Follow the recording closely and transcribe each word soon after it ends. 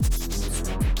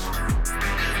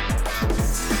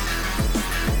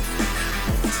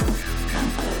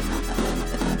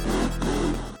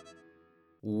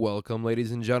Welcome,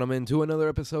 ladies and gentlemen, to another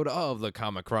episode of the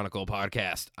Comic Chronicle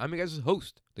podcast. I'm your guys'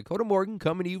 host, Dakota Morgan,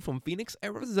 coming to you from Phoenix,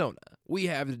 Arizona. We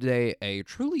have today a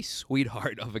truly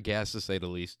sweetheart of a guest, to say the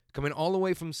least. Coming all the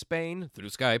way from Spain through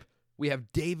Skype, we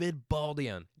have David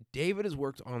Baldeon. David has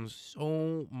worked on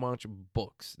so much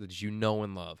books that you know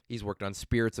and love. He's worked on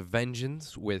Spirits of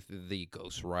Vengeance with the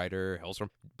Ghost Rider, Hellstrom,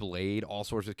 Blade, all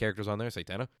sorts of characters on there,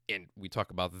 Satana. And we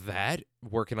talk about that,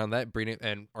 working on that, bringing it,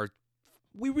 and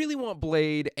we really want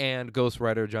Blade and Ghost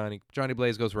Rider, Johnny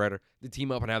Blaze, Ghost Rider, to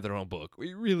team up and have their own book.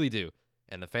 We really do.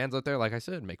 And the fans out there, like I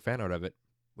said, make fan art of it.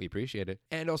 We appreciate it.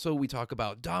 And also we talk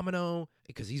about Domino,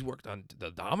 because he's worked on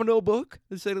the Domino book,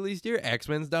 to say the least here.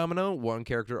 X-Men's Domino, one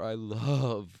character I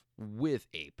love with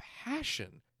a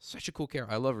passion. Such a cool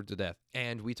character. I love her to death.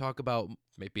 And we talk about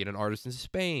being an artist in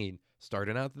Spain,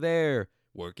 starting out there,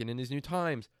 working in his new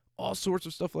times, all sorts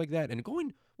of stuff like that. And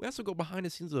we also go behind the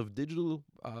scenes of digital,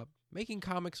 making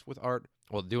comics with art,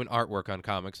 doing artwork on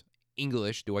comics.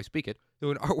 English, do I speak it?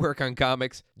 Doing artwork on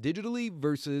comics digitally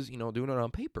versus, doing it on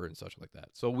paper and such like that.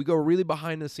 So we go really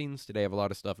behind the scenes today of a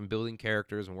lot of stuff and building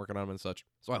characters and working on them and such.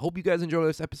 So I hope you guys enjoy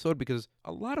this episode because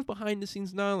a lot of behind the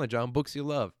scenes knowledge on books you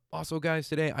love. Also, guys,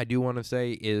 today I do want to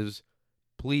say is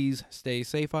please stay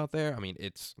safe out there. I mean,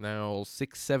 it's now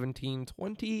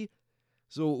 6/17/20.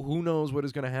 So who knows what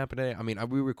is going to happen today? I mean,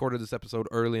 we recorded this episode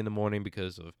early in the morning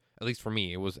because of, at least for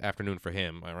me, it was afternoon for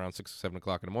him, around 6 or 7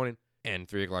 o'clock in the morning, and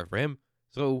 3 o'clock for him.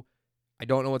 So I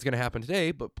don't know what's going to happen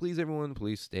today, but please, everyone,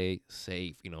 please stay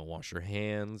safe. Wash your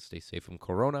hands, stay safe from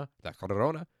corona, and,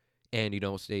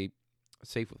 stay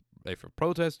safe for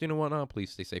protests, and whatnot.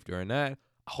 Please stay safe during that.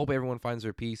 I hope everyone finds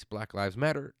their peace. Black Lives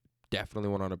Matter, definitely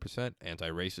 100%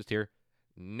 anti-racist here.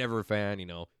 Never a fan,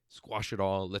 squash it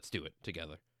all. Let's do it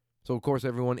together. So, of course,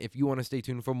 everyone, if you want to stay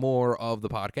tuned for more of the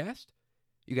podcast,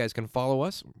 you guys can follow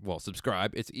us. Well,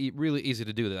 subscribe. It's really easy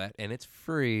to do that, and it's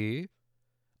free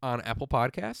on Apple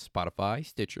Podcasts, Spotify,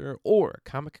 Stitcher, or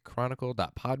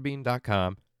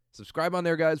comicchronicle.podbean.com. Subscribe on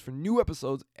there, guys, for new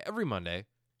episodes every Monday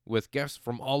with guests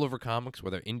from all over comics,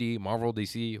 whether indie, Marvel,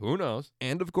 DC, who knows.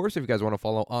 And, of course, if you guys want to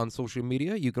follow on social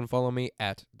media, you can follow me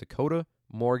at Dakota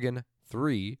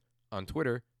Morgan3 on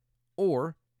Twitter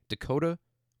or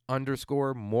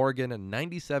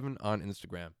Dakota_Morgan97 on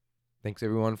Instagram. Thanks,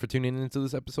 everyone, for tuning into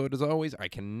this episode. As always, I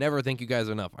can never thank you guys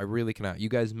enough. I really cannot. You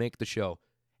guys make the show.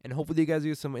 And hopefully you guys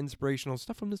get some inspirational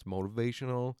stuff from this,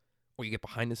 motivational, or you get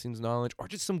behind-the-scenes knowledge, or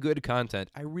just some good content.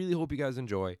 I really hope you guys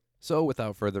enjoy. So,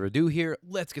 without further ado here,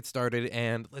 let's get started,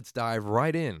 and let's dive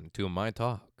right into my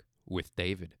talk with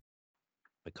David.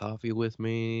 My coffee with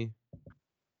me.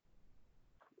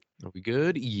 Are we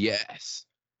good? Yes.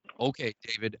 Okay,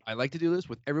 David, I like to do this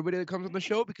with everybody that comes on the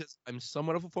show because I'm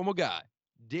somewhat of a formal guy.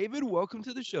 David, welcome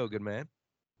to the show, good man.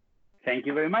 Thank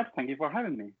you very much. Thank you for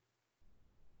having me.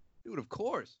 Dude, of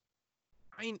course.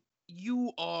 I mean,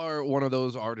 you are one of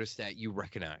those artists that you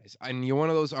recognize. And you're one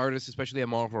of those artists, especially at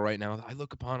Marvel right now, that I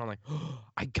look upon, I'm like, oh,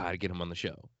 I got to get him on the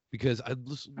show. Because I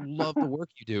just love the work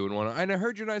you do. And I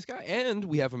heard you're a nice guy. And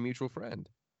we have a mutual friend.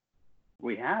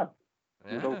 We have.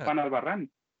 Pan Albarran.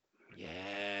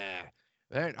 Yeah.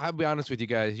 Man, I'll be honest with you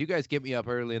guys. You guys get me up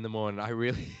early in the morning. I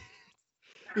really,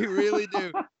 you really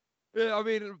do. Yeah, I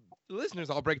mean, the listeners,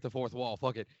 I'll break the fourth wall.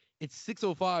 Fuck it. It's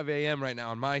 6:05 a.m. right now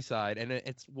on my side, and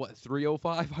it's,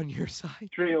 3:05 on your side?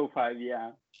 3:05,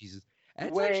 yeah. Jesus.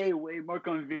 Way more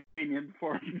convenient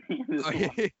for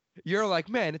me. You're like,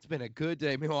 man, it's been a good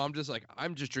day. Meanwhile,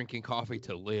 I'm just drinking coffee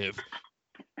to live.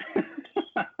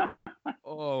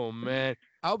 Oh, man.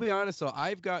 I'll be honest, though.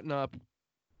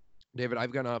 David,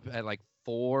 I've gotten up at like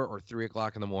 4 or 3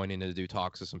 o'clock in the morning to do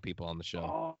talks to some people on the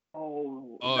show.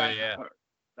 Yeah.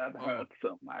 That hurts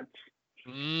so much.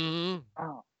 Mm-hmm.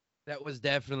 Oh. That was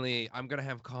definitely, I'm going to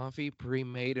have coffee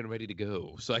pre-made and ready to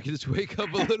go. So I can just wake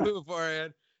up a little bit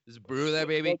beforehand, just brew that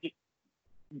baby.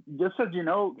 Just so you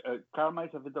know, karma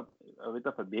is a bit of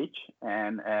a bitch.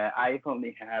 And I've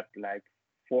only had like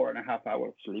 4.5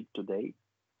 hours sleep today.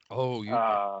 Oh,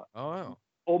 wow.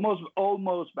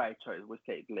 Almost by choice. We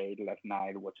stayed late last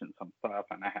night watching some stuff,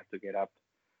 and I had to get up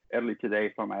early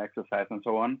today for my exercise and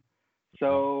so on.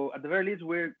 So at the very least,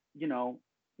 we're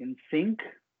in sync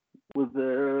with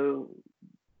the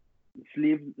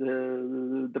sleep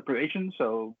deprivation.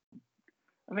 So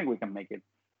I think we can make it.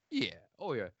 Yeah.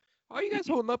 Oh yeah. How are you guys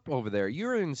holding up over there?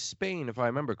 You're in Spain, if I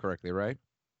remember correctly, right?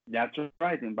 That's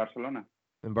right, in Barcelona.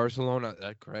 In Barcelona,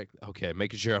 that's correct. Okay,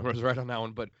 making sure I was right on that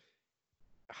one, but.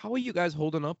 How are you guys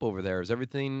holding up over there? Is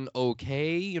everything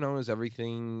okay? Is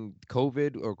everything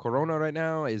COVID or Corona right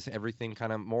now? Is everything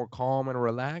kind of more calm and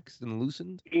relaxed and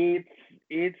loosened?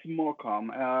 It's more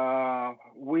calm.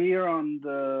 We're on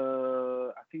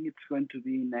I think it's going to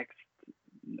be next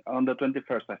on the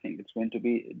 21st, I think it's going to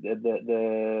be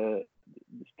the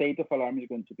state of alarm is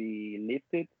going to be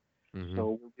lifted. Mm-hmm.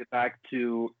 So we'll get back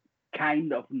to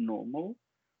kind of normal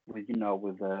with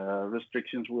the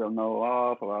restrictions we all know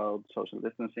of about social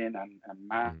distancing and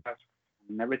masks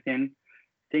and everything.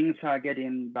 Things are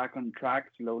getting back on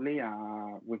track slowly.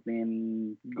 We've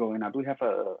been going out. We have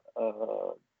a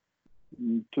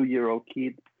 2-year-old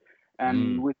kid,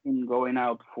 and we've been going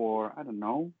out for, I don't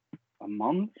know, a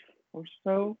month or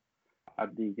so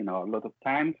at a lot of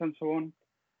times and so on.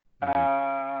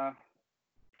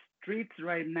 Streets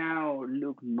right now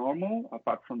look normal,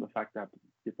 apart from the fact that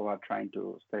people are trying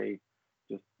to stay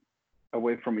just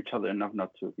away from each other enough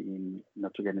not to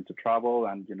get into trouble,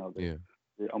 and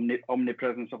the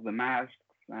omnipresence of the masks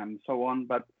and so on.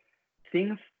 But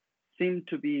things seem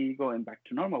to be going back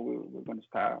to normal. We're going to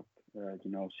start,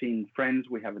 seeing friends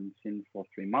we haven't seen for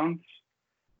 3 months.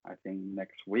 I think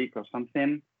next week or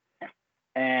something.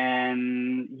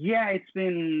 And yeah, it's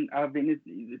been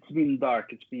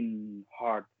dark. It's been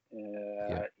hard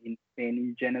in Spain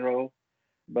in general,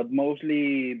 but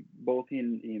mostly both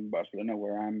in Barcelona,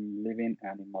 where I'm living,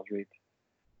 and in Madrid.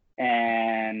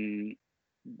 And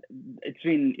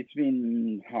it's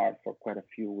been hard for quite a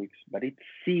few weeks, but it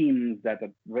seems that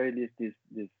at very least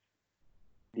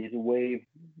this wave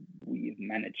we've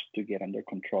managed to get under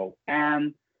control,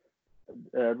 and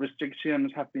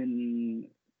restrictions have been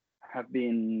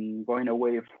going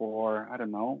away for, I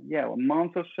don't know, a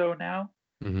month or so now.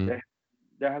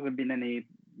 There hasn't been any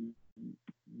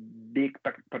big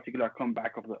particular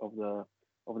comeback of the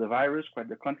virus, quite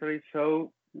the contrary.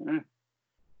 So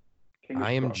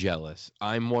I am jealous.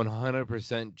 I'm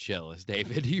 100% jealous,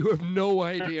 David. You have no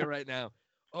idea right now.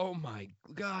 Oh my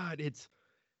God, that's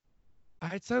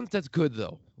good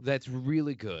though. That's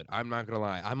really good. I'm not gonna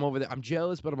lie. I'm over there. I'm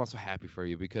jealous, but I'm also happy for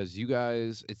you, because you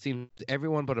guys, it seems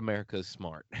everyone but America is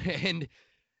smart, and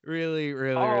really,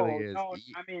 really, really is. No,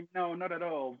 I mean, no, not at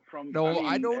all.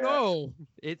 I don't know.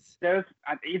 It's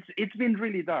been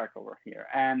really dark over here,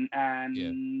 and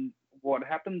what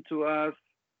happened to us,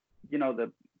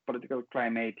 the political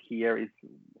climate here is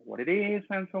what it is,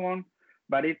 and so on.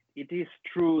 But it is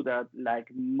true that,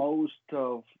 like most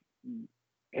of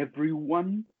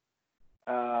everyone,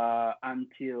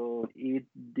 until it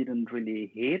didn't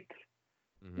really hit,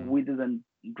 we didn't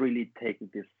really take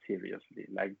this seriously.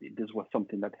 Like, this was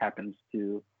something that happens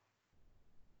to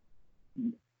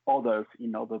others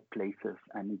in other places,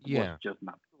 and it was just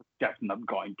not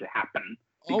going to happen,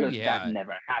 because that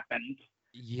never happened.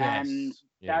 And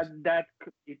that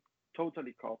it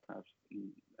totally caught us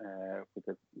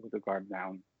with the guard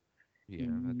down.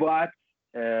 But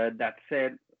that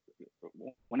said,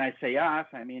 when I say us,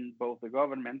 I mean both the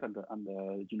government and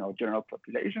the general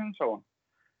population, so on.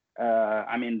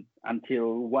 I mean,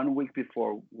 until 1 week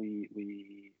before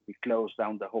we closed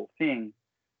down the whole thing,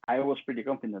 I was pretty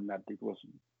confident that it was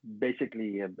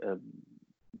basically a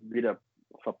bit of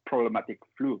a problematic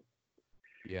flu.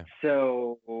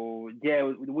 So we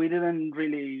didn't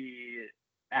really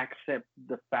accept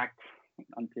the facts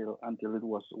until it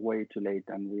was way too late,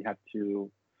 and we had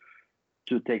to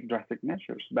take drastic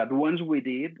measures. But once we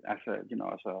did, as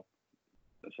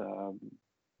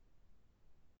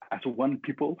one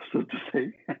people, so to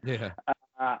say,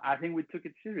 I think we took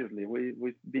it seriously.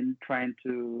 We've been trying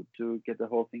to get the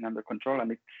whole thing under control,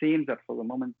 and it seems that for the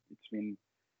moment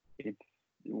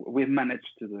we've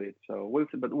managed to do it. So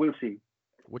we'll see.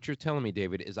 What you're telling me,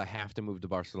 David, is I have to move to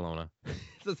Barcelona.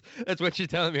 That's what you're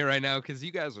telling me right now, because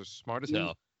you guys are smart as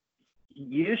hell.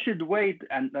 You should wait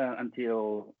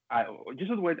until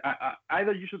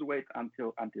either you should wait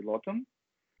until autumn,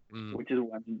 which is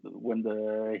when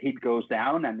the heat goes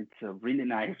down, and it's a really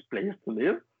nice place to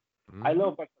live. I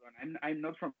love Barcelona. I'm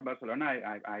not from Barcelona.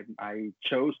 I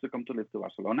chose to come to live to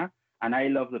Barcelona, and I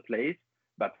love the place.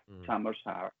 But summers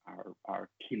are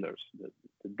killers. The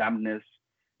dampness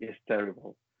is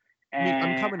terrible. I mean,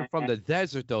 I'm coming from the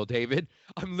desert, though, David.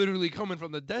 I'm literally coming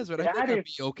from the desert. I think I'd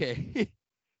be okay.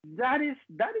 That is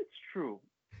true.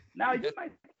 Now you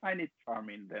might find it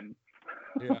charming then.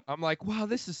 I'm like, wow,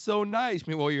 this is so nice.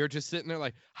 Meanwhile, you're just sitting there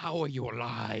like, how are you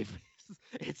alive?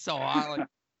 It's so hot. Like,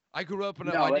 I grew up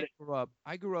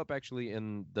I grew up actually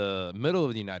in the middle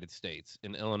of the United States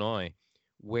in Illinois,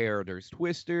 where there's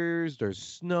twisters, there's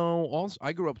snow. Also,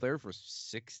 I grew up there for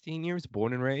 16 years,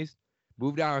 born and raised.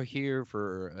 Moved out here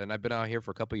and I've been out here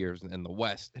for a couple of years in the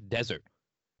West, desert.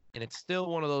 And it's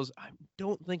still one of those, I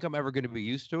don't think I'm ever going to be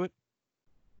used to it.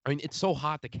 I mean, it's so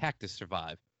hot, the cactus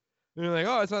survive. And you're like,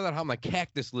 oh, it's not that hot. My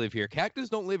cactus live here. Cactus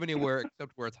don't live anywhere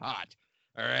except where it's hot.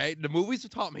 All right? The movies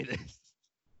have taught me this.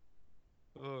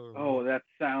 Oh. Oh, that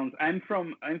sounds. I'm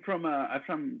from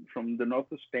the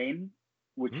north of Spain,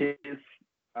 which Mm, is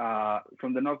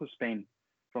from the north of Spain,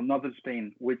 from northern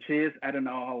Spain, which is I don't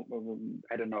know,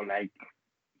 like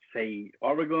say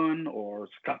Oregon or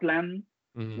Scotland,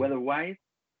 mm. weather-wise.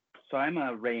 So I'm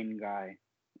a rain guy,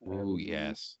 Ooh,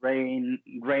 yes.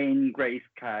 gray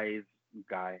skies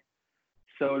guy.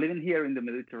 So living here in the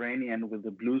Mediterranean with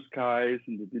the blue skies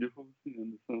and the beautiful sea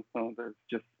and the sun, that's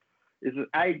just is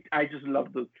I just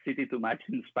love the city too much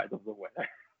in spite of the weather.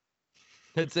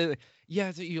 That's it.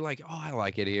 Yeah, so you're like, oh, I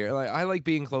like it here. Like, I like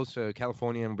being close to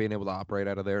California and being able to operate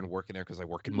out of there and working there because I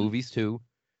work in movies too.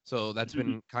 So that's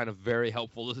been kind of very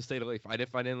helpful to stay to life.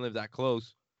 If I didn't live that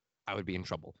close, I would be in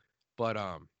trouble. But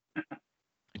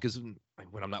because like,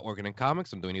 when I'm not working in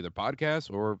comics, I'm doing either podcasts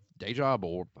or day job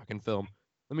or fucking film.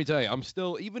 Let me tell you, I'm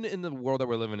still even in the world that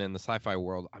we're living in, the sci-fi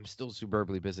world. I'm still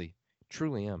superbly busy.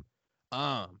 Truly am.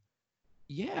 Um,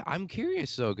 yeah, I'm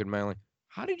curious though, good man. Like,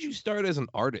 how did you start as an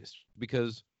artist?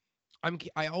 Because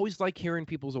I always like hearing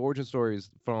people's origin stories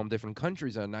from different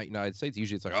countries in the United States.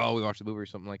 Usually it's like, oh, we watched a movie or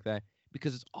something like that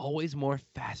because it's always more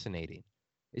fascinating.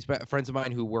 It's friends of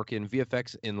mine who work in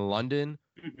VFX in London,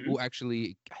 Hmm. who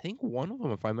actually, I think one of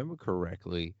them, if I remember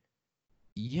correctly,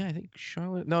 yeah, I think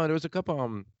Charlotte. No, there was a couple.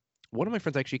 One of my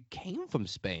friends actually came from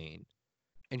Spain,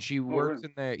 and she Oh, works really?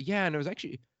 in there. Yeah, and there was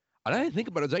actually, I didn't think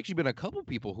about it. There's actually been a couple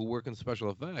people who work in special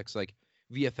effects, like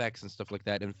VFX and stuff like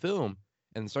that, in film,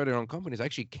 and started their own companies.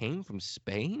 Actually, came from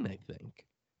Spain, I think,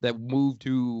 that moved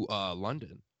to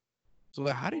London. So,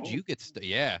 like, how did Oh, you get?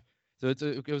 Yeah. So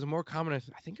it was a more common. I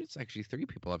think it's actually three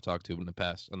people I've talked to in the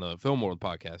past on the Film World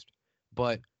podcast.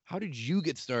 But how did you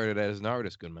get started as an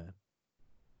artist, good man?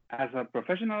 as a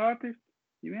professional artist,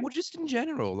 you Well, mean? just in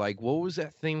general, like, what was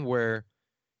that thing where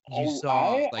you Oh,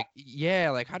 saw, like, yeah,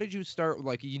 like, how did you start?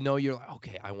 Like, you're like,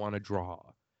 okay, I want to draw.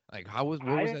 Like, what was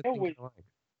I that thing always kind of like?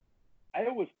 I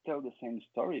always tell the same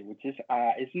story, which is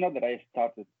it's not that I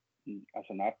started as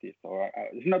an artist, or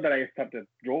it's not that I started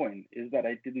drawing. It's that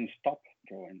I didn't stop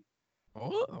drawing.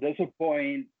 Oh, There's a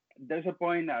point. There's a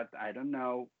point at I don't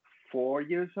know 4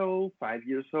 years old, 5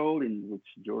 years old, in which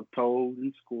you're told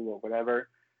in school or whatever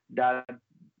that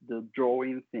the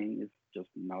drawing thing is just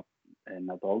not an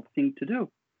adult thing to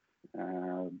do,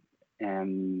 uh,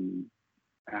 and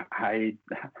I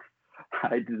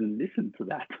I didn't listen to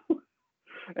that.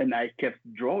 And I kept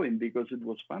drawing because it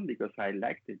was fun, because I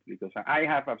liked it, because I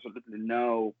have absolutely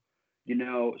no,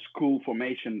 school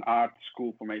formation, art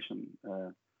school formation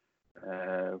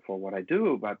for what I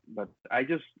do, but I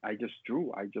just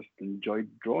drew. I just enjoyed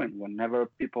drawing. Whenever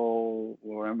people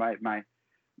or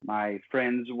my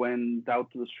friends went out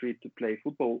to the street to play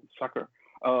football, soccer,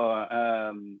 uh,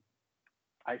 um,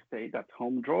 I stayed at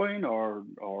home drawing, or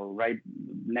right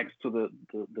next to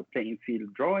the playing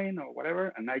field drawing or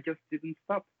whatever, and I just didn't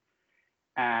stop.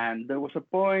 And there was a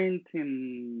point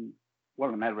in,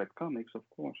 well, and I read comics, of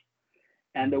course.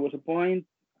 And there mhm. was a point,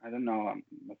 I don't know, I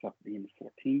must have been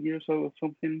 14 years old or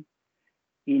something,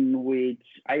 in which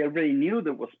I already knew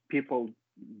there was people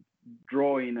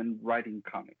drawing and writing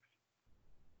comics.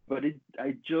 But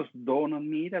I just dawned on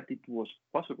me that it was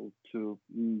possible to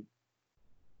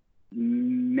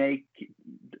make,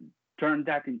 turn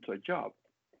that into a job.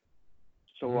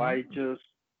 So I Mm. just,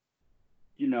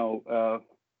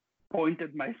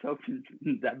 pointed myself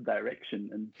in that direction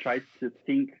and tried to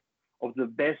think of the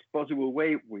best possible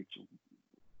way, which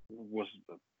was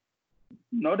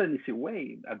not an easy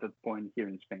way at that point here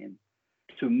in Spain,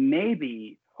 to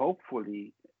maybe,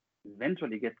 hopefully,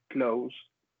 eventually get close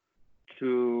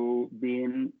to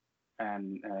being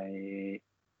a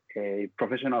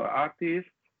professional artist,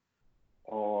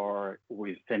 or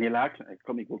with any luck, a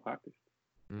comic book artist.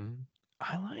 Mm.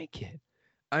 I like it.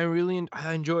 I really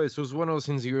I enjoy it. So it's one of those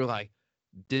things you're like,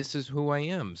 this is who I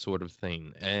am, sort of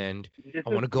thing, and This I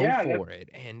is, want to go yeah, for it,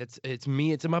 and it's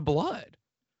me. It's in my blood.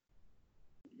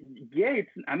 yeah, it's,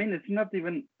 I mean, it's not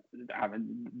even, I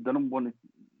mean, don't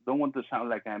want to sound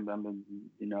like I'm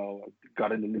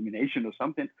got an elimination or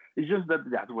something. It's just that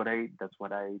that's what I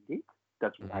did.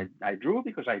 That's what Mhm. I drew,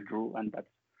 because I drew, and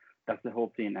that's the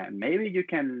whole thing. And maybe you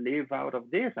can live out of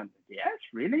this. And yes,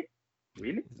 really,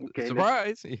 really, okay.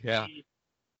 let's Surprise! Yeah. see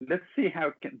let's see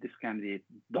how this can be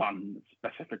done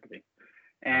specifically.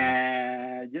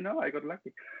 Mm. And I got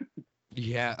lucky.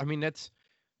 Yeah, I mean that's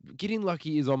getting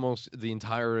lucky is almost the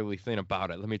entirely thing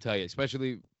about it. Let me tell you,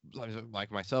 especially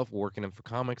like myself working in for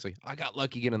comics. Like I got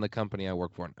lucky getting the company I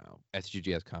work for now,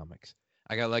 SGGS Comics.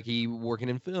 I got lucky working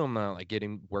in film now, like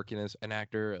working as an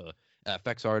actor,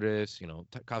 effects artist,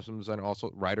 costume designer, also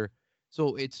writer.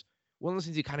 So it's one of those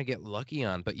things you kind of get lucky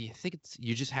on, but you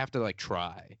just have to like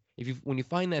try. When you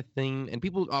find that thing, and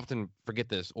people often forget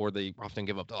this or they often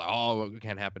give up. They're like, oh, it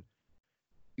can't happen.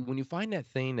 When you find that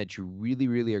thing that you really,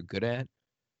 really are good at,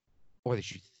 or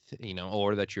that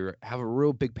or that you have a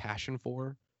real big passion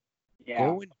for, Yeah.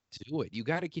 go and do it. You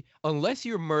got to keep, unless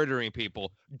you're murdering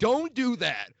people, don't do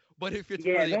that. But if it's for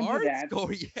Yeah, the don't do arts,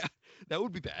 that. yeah, that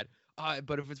would be bad.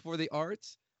 But if it's for the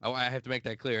arts, oh, I have to make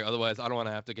that clear. Otherwise, I don't want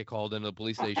to have to get called into the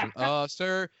police station.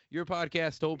 Sir, your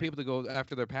podcast told people to go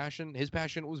after their passion. His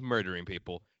passion was murdering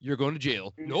people. You're going to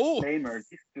jail. No. Disclaimer,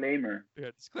 disclaimer.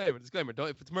 Yeah, disclaimer. Don't,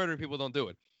 if it's murdering people, don't do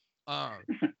it.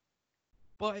 Um,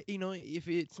 but if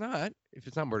it's not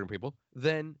murdering people,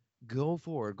 then go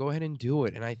for it. Go ahead and do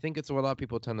it. And I think it's what a lot of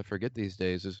people tend to forget these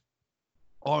days is,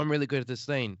 oh, I'm really good at this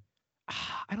thing.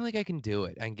 I don't think I can do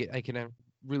it. I can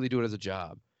really do it as a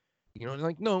job.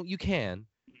 Like, no, you can.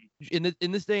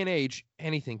 In this day and age,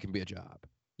 anything can be a job.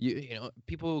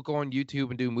 People go on YouTube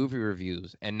and do movie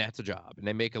reviews, and that's a job, and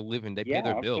they make a living. They pay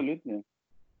their Yeah, bill. absolutely.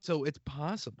 So it's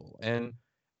possible. And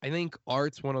I think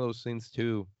art's one of those things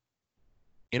too.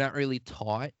 You're not really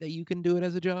taught that you can do it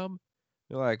as a job.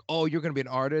 They're like, oh, you're gonna be an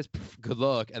artist. Pff, good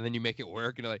luck. And then you make it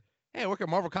work, and you're like, hey, I work at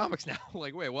Marvel Comics now.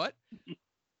 Like, wait, what?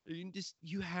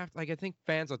 You have, like, I think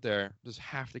fans out there just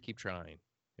have to keep trying.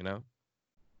 You know?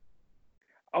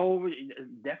 Oh,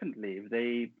 definitely. If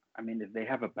they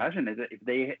have a passion, if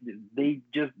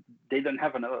they don't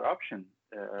have another option.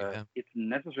 Yeah. It's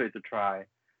necessary to try,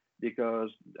 because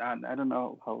I don't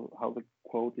know how the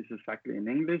quote is exactly in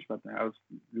English, but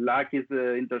luck is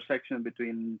the intersection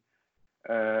between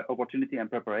opportunity and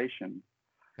preparation,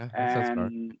 Yeah, that sounds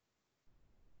smart.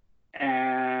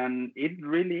 and it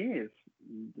really is.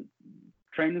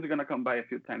 Train is gonna come by a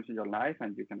few times in your life,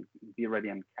 and you can be ready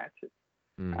and catch it.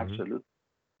 Mm-hmm. Absolutely.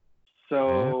 Yeah.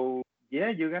 So yeah,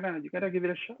 you gotta give it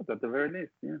a shot at the very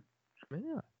least. Yeah.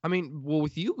 Yeah. I mean, well,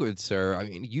 with you, good sir, I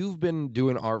mean, you've been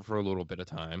doing art for a little bit of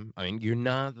time. I mean,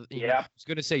 I Yeah. was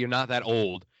going to say you're not that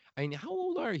old. I mean, how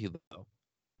old are you, though?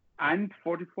 I'm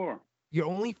 44. You're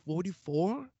only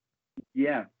 44?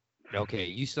 Yeah. Okay,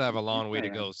 you still have a Yes, long way I to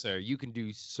am. go, sir. You can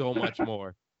do so much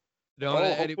more. Don't Oh,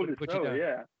 let anybody hopefully put you so. down.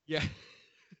 Yeah. Yeah.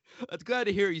 That's glad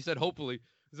to hear you said hopefully.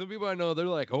 Some people I know, they're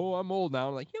like, oh, I'm old now.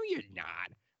 I'm like, no, you're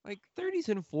not. Like 30s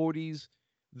and 40s,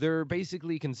 they're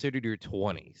basically considered your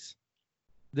 20s.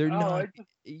 They're Oh, not. it's just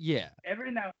Yeah. every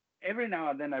now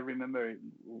and then I remember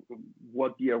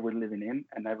what year we're living in,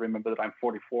 and I remember that I'm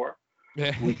 44,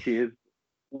 which is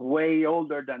way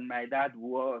older than my dad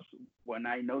was when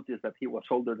I noticed that he was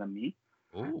older than me.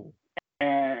 Oh.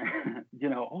 And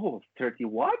oh, 30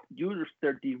 what? You're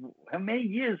 30. How many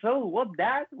years old? What,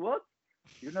 dad? What?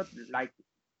 You're not like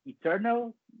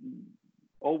eternal,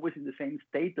 always in the same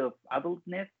state of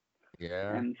adultness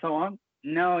Yeah. and so on.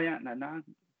 No, yeah, no, no.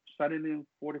 Suddenly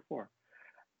 44.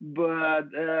 But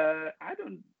I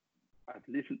don't, at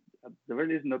least at the very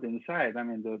least, not inside. I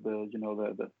mean, the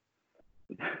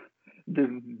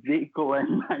the vehicle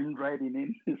I'm riding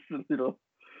in is a Mm.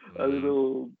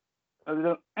 little,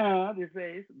 these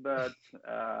days. But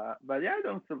yeah, I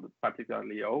don't feel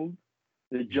particularly old.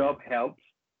 The Yeah. job helps,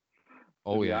 to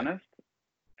Oh be yeah. honest.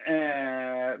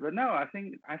 But no, I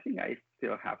think I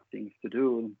still have things to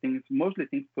do, mostly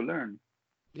things to learn.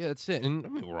 Yeah, that's it. And I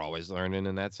mean, we're always learning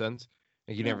in that sense.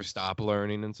 Like, you Yeah. never stop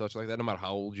learning and such like that, no matter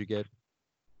how old you get.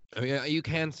 I mean, yeah, you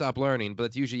can stop learning, but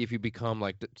it's usually if you become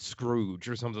like Scrooge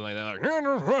or something like that. Like, I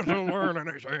don't want to learn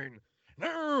anything.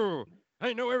 No,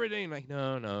 I know everything. Like,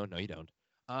 no, no, no, you don't.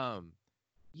 Um,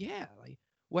 yeah, like,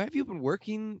 well, have you been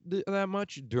working that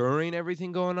much during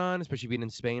everything going on, especially being in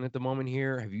Spain at the moment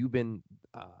here? Have you been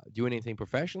doing anything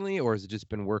professionally, or has it just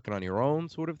been working on your own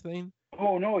sort of thing?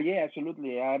 Oh no, yeah,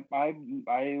 absolutely. I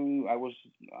was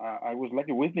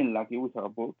lucky. We've been lucky with our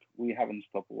book. We haven't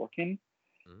stopped working,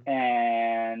 Mhm.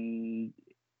 and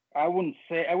I wouldn't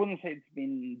say it's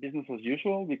been business as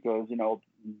usual, because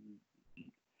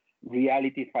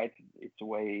reality fights its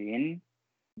way in,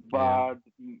 Yeah.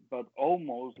 but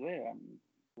almost there.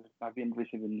 I've been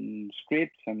receiving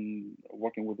scripts and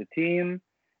working with the team,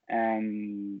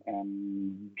 and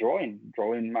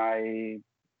drawing my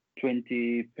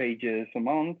 20 pages a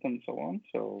month and so on.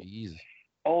 So Jeez.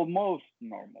 almost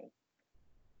normal.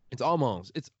 It's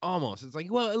almost. It's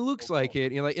like, well, it looks like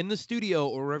Almost. it. Like in the studio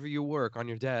or wherever you work on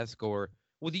your desk, or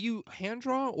well, do you hand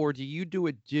draw or do you do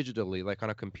it digitally, like on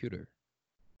a computer?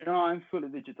 No, I'm fully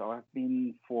digital. I've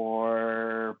been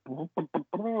for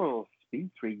it's been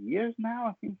 3 years now.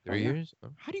 I think so. 3 Yeah. years?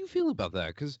 How do you feel about that?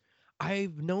 Because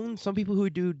I've known some people who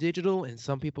do digital and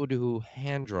some people do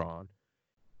hand drawn,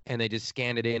 and they just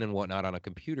scan it in and whatnot on a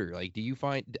computer. Like, do you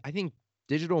find? I think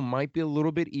digital might be a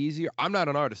little bit easier. I'm not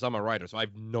an artist, I'm a writer, so I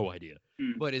have no idea.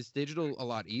 Mm. But is digital a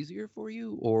lot easier for you,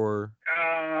 or?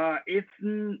 It's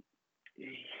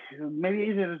maybe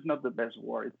easier is not the best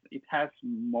word. It has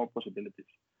more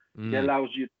possibilities. It Mm, allows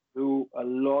you to do a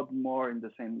lot more in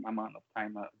the same amount of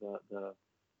time.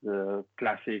 The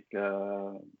classic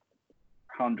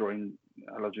hand drawing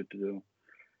allows you to do.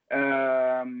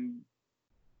 Um,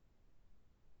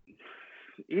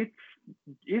 it's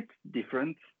it's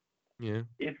different. yeah.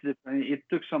 It's different. It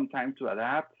took some time to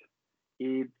adapt.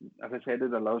 It, as I said,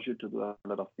 it allows you to do a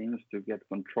lot of things, to get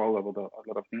control over a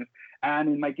lot of things. And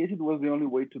in my case, it was the only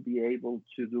way to be able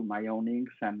to do my own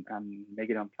inks and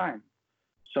make it on time.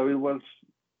 So it was,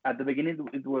 at the beginning,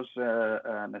 it was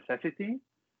a necessity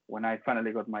when I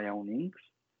finally got my own inks.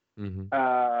 Mm-hmm.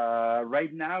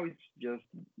 Right now, it's just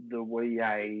the way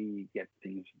I get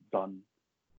things done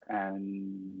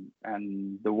and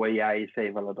the way I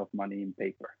save a lot of money in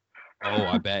paper. Oh,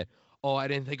 I bet. Oh, I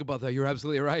didn't think about that. You're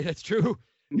absolutely right. That's true.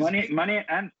 'Cause Money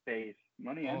and space.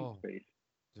 Money and oh, space.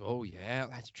 oh yeah,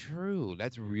 that's true.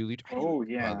 That's really. I didn't Oh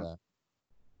think about yeah. that.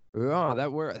 Oh,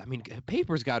 that were. I mean,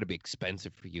 paper's got to be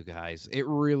expensive for you guys. It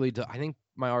really does. I think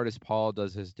my artist Paul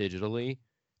does his digitally, if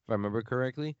I remember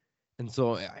correctly. And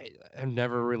so I've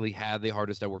never really had the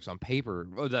artist that works on paper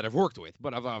that I've worked with,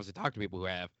 but I've obviously talked to people who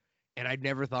have, and I'd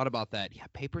never thought about that. Yeah,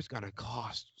 paper's got to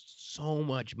cost so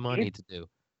much money It to do.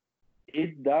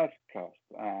 it does cost.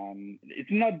 It's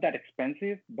not that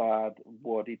expensive, but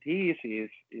what it is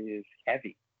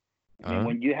heavy. I mean, Huh?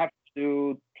 when you have to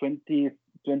do 20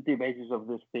 pages of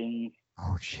these things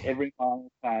Oh shit. every month,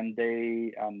 and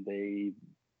they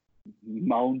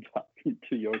mount up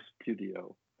into your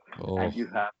studio, Oh. and you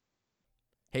have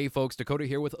Hey folks, Dakota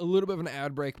here with a little bit of an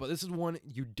ad break, but this is one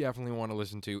you definitely want to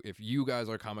listen to if you guys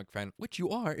are a comic fan, which you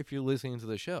are if you're listening to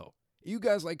the show. You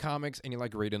guys like comics and you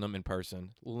like reading them in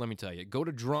person. Let me tell you, go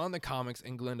to Drawn the Comics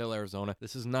in Glendale, Arizona.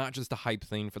 This is not just a hype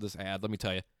thing for this ad, let me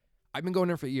tell you. I've been going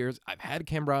there for years. I've had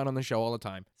Cam Brown on the show all the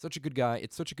time. Such a good guy.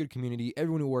 It's such a good community.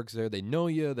 Everyone who works there, they know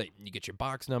you. You get your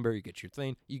box number, you get your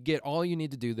thing. You get all you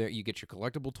need to do there. You get your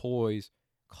collectible toys,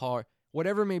 car,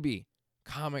 whatever it may be.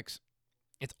 Comics,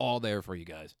 it's all there for you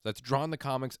guys. That's Drawn the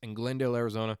Comics in Glendale,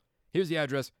 Arizona. Here's the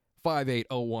address.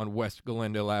 5801 West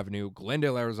Glendale Avenue,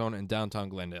 Glendale, Arizona, in downtown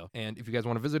Glendale. And if you guys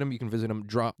want to visit them, you can visit them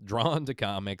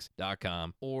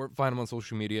drawntocomics.com or find them on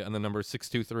social media, and the number is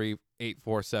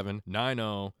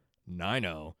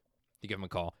 623-847-9090. You give them a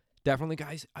call. Definitely,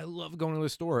 guys, I love going to the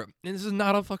store. And this is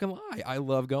not a fucking lie. I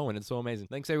love going. It's so amazing.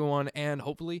 Thanks, everyone. And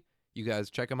hopefully you guys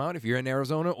check them out if you're in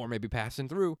Arizona or maybe passing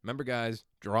through. Remember, guys,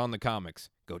 Drawn the Comics.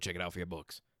 Go check it out for your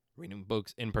books. Reading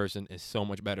books in person is so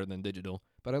much better than digital.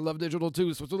 But I love digital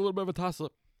too, so it's a little bit of a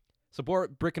toss-up.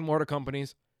 Support brick and mortar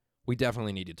companies. We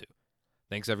definitely need you to.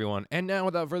 Thanks, everyone. And now,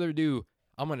 without further ado,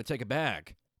 I'm going to take it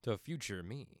back to future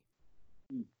me.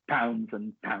 pounds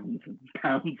and pounds and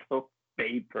pounds of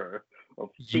paper, of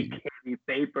thick, heavy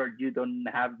paper. You don't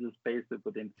have the space to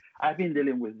put in. I've been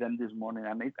dealing with them this morning,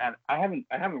 and I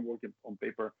haven't worked on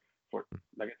paper for,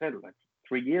 like I said, like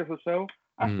 3 years or so.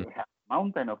 I still have a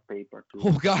mountain of paper to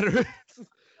Oh, God. and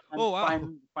Oh, wow.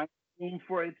 find room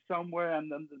for it somewhere,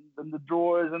 and then the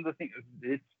drawers and the things.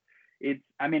 It's.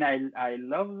 I mean, I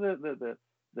love the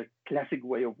classic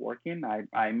way of working.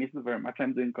 I miss it very much.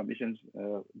 I'm doing commissions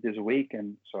this week,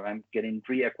 and so I'm getting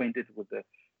reacquainted with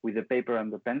the paper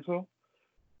and the pencil.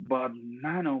 But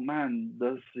man, oh man,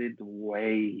 does it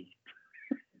weigh?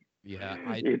 Yeah,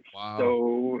 It's wow.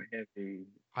 so heavy.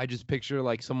 I just picture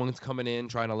like someone's coming in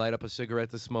trying to light up a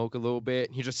cigarette to smoke a little bit,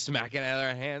 and you just smack it out of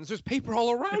their hands. There's paper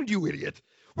all around you, idiot.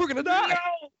 We're gonna die.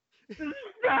 No, this is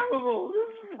flammable.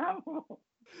 This is flammable.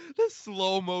 The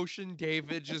slow motion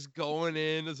David just going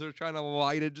in as they're trying to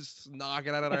light it, just knock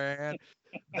it out of their hand.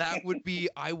 That would be,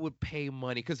 I would pay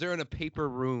money because they're in a paper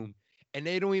room and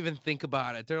they don't even think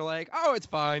about it. They're like, oh, it's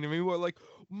fine. I mean, what, like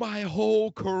my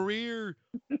whole career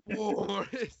for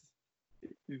this.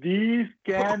 These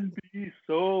can be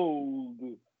sold.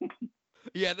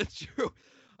 Yeah, that's true.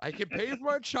 I can pay for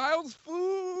my child's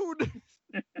food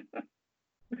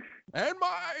and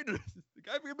mine.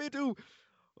 Give me too.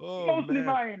 Oh, Mostly man.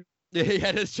 mine.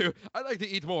 Yeah, that's true. I like to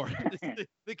eat more.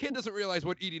 The kid doesn't realize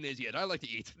what eating is yet. I like to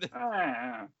eat.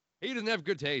 Ah, He doesn't have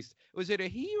good taste. Was it a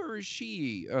he or a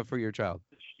she for your child?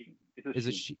 it's a Is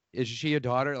it she. she? Is she a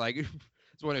daughter? Like,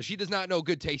 it's one of, she does not know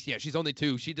good taste yet. She's only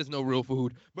 2. She doesn't know real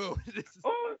food. Boom.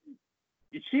 Oh,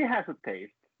 she has a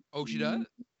taste. Oh, she does?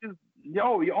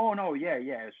 Oh no, yeah.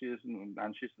 She's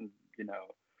you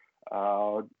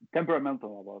know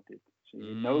temperamental about it. She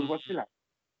knows what she likes.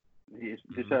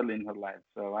 She's early in her life,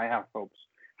 so I have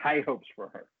high hopes for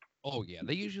her. Oh yeah,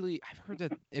 they usually. I've heard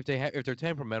that if they're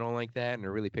temperamental like that and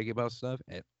they're really picky about stuff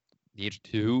at the age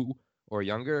 2 or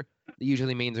younger, it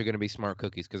usually means they're going to be smart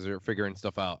cookies because they're figuring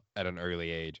stuff out at an early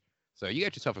age. So you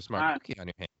got yourself a smart I, cookie on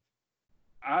your hands.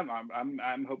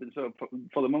 I'm hoping so.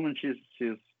 For the moment,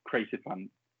 she's crazy fun.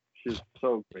 She's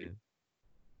so great. Yeah.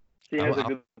 She I'll, has a I'll,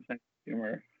 good sense of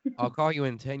humor. I'll call you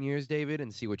in 10 years, David,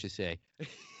 and see what you say.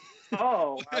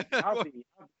 Oh, I'll be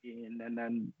in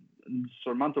an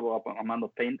insurmountable amount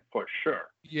of pain for sure.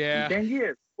 In Yeah, 10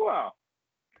 years, wow!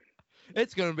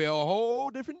 it's going to be a whole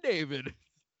different David.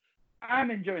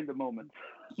 I'm enjoying the moment.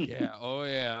 Yeah. Oh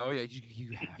yeah. Oh yeah.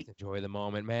 You have to enjoy the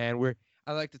moment, man.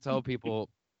 I like to tell people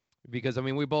because I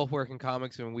mean we both work in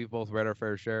comics and we've both read our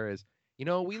fair share. Is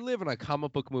we live in a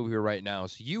comic book movie right now.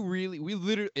 So we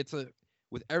literally it's a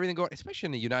with everything going, especially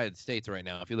in the United States right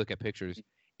now. If you look at pictures,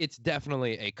 it's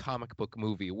definitely a comic book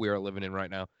movie we are living in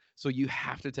right now. So you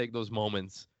have to take those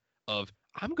moments of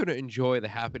I'm gonna enjoy the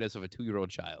happiness of a 2-year-old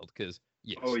child because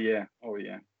Oh yes. yeah, oh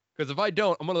yeah. Because if I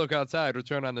don't, I'm gonna look outside or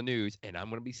turn on the news, and I'm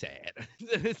gonna be sad.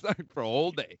 It's like for a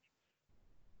whole day.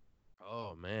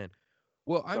 Oh man.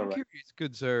 Well, It's all I'm right. curious,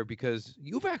 good sir, because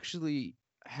you've actually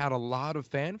had a lot of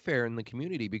fanfare in the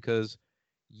community because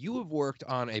you have worked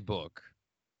on a book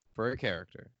for a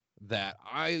character that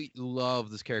I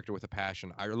love this character with a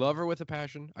passion. I love her with a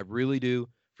passion. I really do.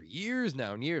 For years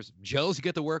now and years. Jealous you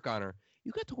get to work on her.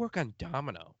 You got to work on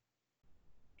Domino.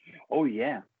 Oh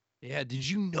yeah. Yeah, did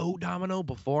you know Domino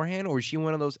beforehand, or is she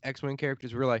one of those X-Men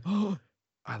characters where you're like, oh,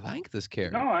 I like this No,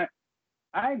 character?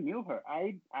 I knew her.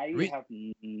 Really?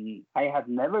 I have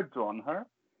never drawn her.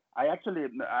 I actually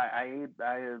I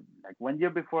like 1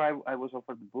 year before I was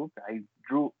offered the book. I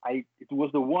drew. I It was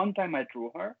the one time I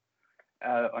drew her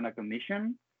on a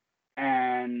commission.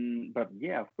 And but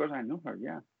yeah, of course I knew her.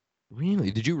 Yeah.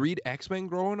 Really? Did you read X-Men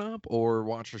growing up, or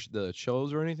watch the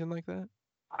shows or anything like that?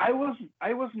 I was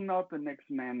not an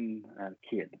X-Men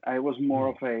kid. I was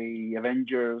more Hmm. of a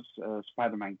Avengers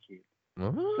Spider-Man kid.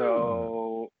 Oh.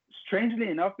 So strangely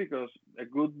enough, because a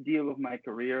good deal of my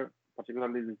career,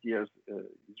 particularly this year,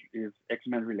 is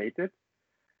X-Men related.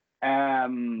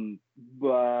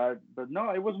 But no,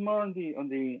 I was more on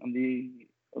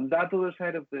that other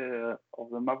side of the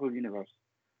Marvel universe.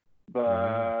 Mm.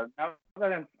 But now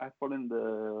that I've fallen in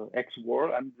the X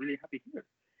world, I'm really happy here.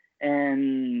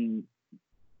 And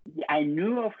I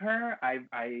knew of her. I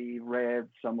read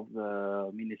some of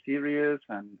the miniseries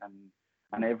and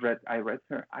I read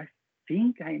her. I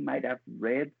think I might have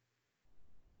read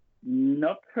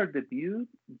not her debut,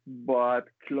 but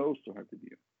close to her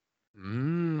debut.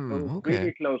 So Okay.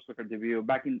 really close to her debut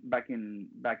back in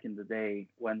the day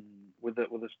when with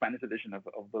the Spanish edition of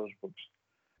those books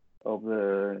of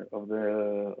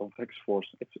X Force.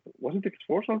 Was it X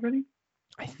Force already?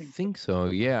 I I think so. think so.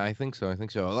 Yeah, I think so. I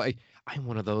think so. Like I'm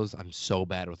one of those. I'm so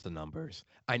bad with the numbers.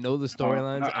 I know the No,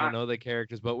 storylines and I know the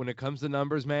characters, but when it comes to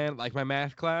numbers, man, like my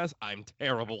math class, I'm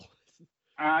terrible.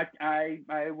 I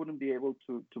wouldn't be able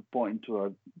to point to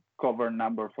a cover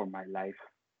number for my life.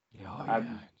 Oh I,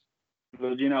 yeah.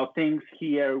 because things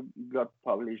here got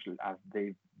published as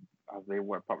they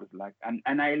were published, like,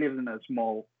 and I lived in a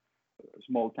small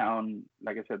town,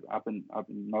 like I said, up in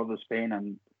northern Spain,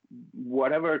 and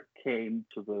whatever came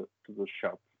to the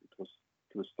shop, it was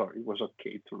to the store, it was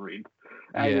okay to read.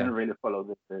 I Yeah. didn't really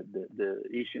follow the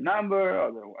issue number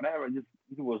or the whatever. Just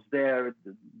it was there.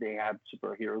 They had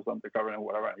superheroes on the cover and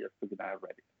whatever. I just took it and I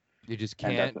read it, You just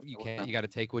and that's can't. what You I was can't. done. You got to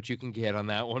take what you can get on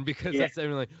that one because Yeah, that's I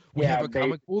mean, like we have yeah. a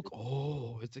comic book.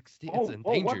 Oh, it's Oh, what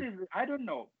endangered. is it? I don't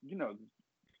know.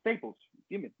 Staples.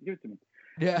 Give it to me.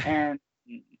 Yeah. And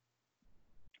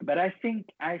but I think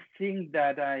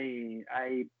that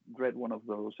I read one of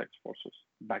those X Forces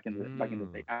back in the day. Mm.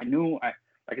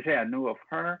 Like I say, I knew of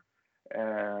her,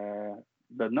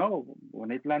 but no,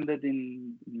 when it landed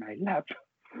in my lap,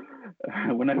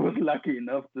 when I was lucky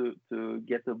enough to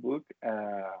get the book,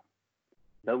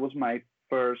 that was my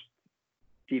first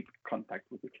deep contact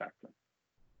with the character.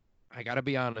 I got to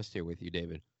be honest here with you,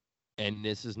 David. And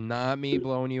this is not me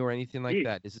blowing you or anything like Gee,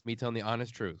 that. This is me telling the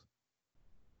honest truth.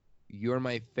 You're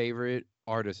my favorite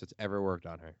artist that's ever worked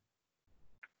on her.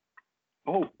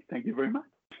 oh, thank you very much.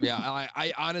 Yeah,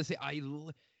 I honestly,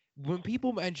 when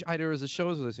people mention, there was a show I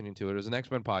was listening to, it was an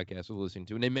X-Men podcast I was listening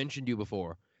to, and they mentioned you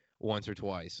before once or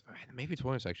twice, maybe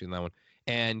twice actually in that one,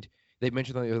 and they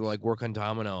mentioned that they like work on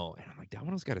Domino, and I'm like,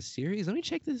 Domino's got a series. Let me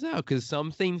check this out because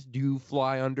some things do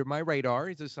fly under my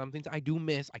radar. There's some things I do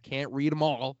miss. I can't read them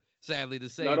all, sadly to A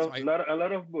say. lot So of a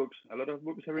lot of books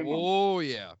every month. oh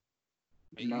yeah,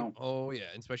 No, oh yeah,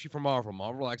 and especially for Marvel.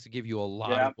 Marvel likes to give you a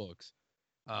lot yeah, of books.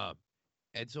 Um,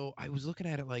 and so I was looking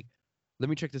at it like, let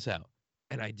me check this out.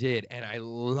 And I did, and I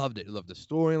loved it. I loved the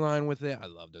storyline with it. I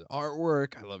loved the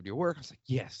artwork. I loved your work. I was like,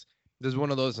 yes. This is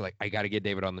one of those, like, I got to get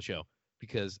David on the show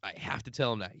because I have to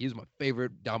tell him that. He's my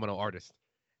favorite Domino artist.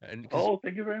 And because, Oh,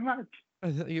 thank you very much.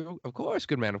 of course,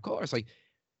 good man, of course. Like,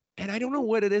 and I don't know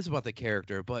what it is about the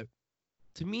character, but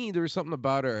to me, there was something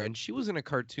about her. And she was in a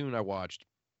cartoon I watched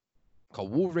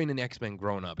called Wolverine and X-Men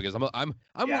growing up because I'm only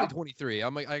Yeah. 23.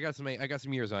 I got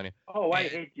some years on you. Oh, I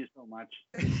And hate you so much.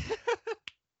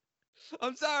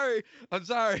 I'm sorry.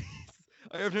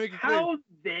 I have to make it clear. How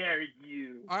dare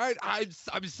you? All right,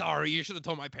 I'm sorry. You should have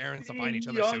told my parents to find Being each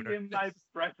other young sooner. in my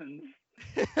presence.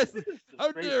 This is How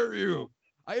disgraceful. dare you?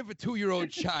 I have a 2-year-old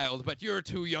child, but you're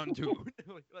too young too.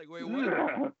 Like, wait,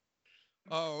 what?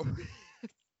 Oh,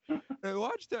 I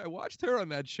watched her on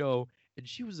that show, and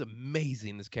she was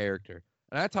amazing. This character,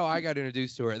 and that's how I got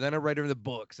introduced to her. And then I read her the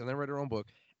books, and then I read her own book,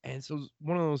 and so it was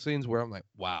one of those things where I'm like,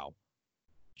 wow,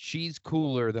 she's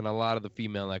cooler than a lot of the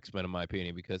female X-Men, in my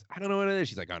opinion, because I don't know what it is.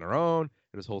 She's like on her own,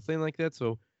 and this whole thing like that.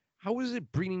 So how is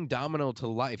it bringing Domino to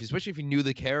life, especially if you knew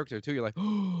the character too? You're like,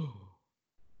 oh,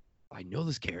 I know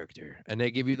this character, and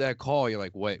they give you that call. You're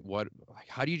like, wait, what? Like,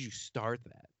 how did you start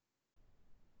that?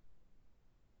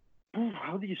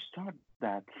 How do you start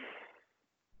that?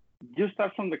 You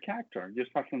start from the character. You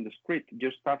start from the script.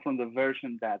 You start from the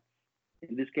version that,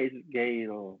 in this case,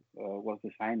 Gail was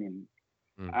designing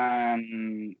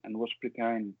and was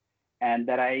preparing, and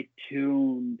that I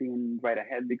tuned in right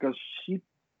ahead because she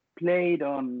played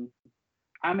on.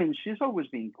 I mean, she's always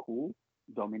been cool.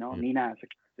 Domino, Nina as a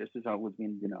character, she's always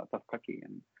been, tough, cocky,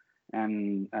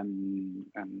 and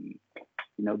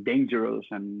dangerous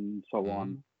and so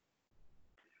on.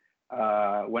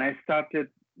 When I started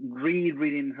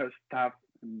rereading her stuff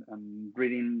and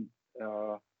reading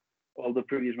all the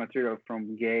previous material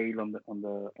from Gail on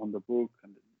the book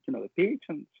and the page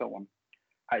and so on,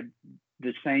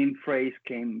 the same phrase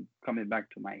coming back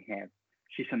to my head.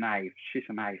 She's a knife. She's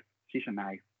a knife. She's a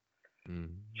knife.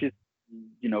 Mm-hmm. She's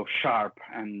sharp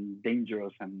and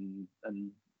dangerous and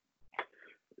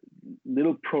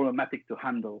little problematic to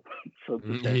handle, so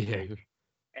to say. Yeah.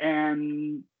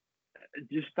 And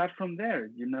you start from there.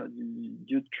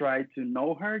 You try to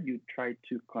know her, you try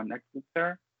to connect with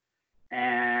her,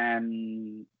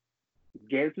 and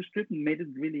Gail's script made it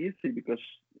really easy because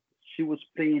she was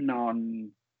playing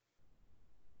on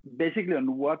basically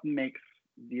on what makes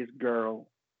this girl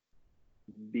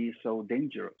be so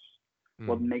dangerous,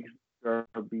 what makes her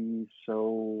be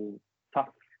so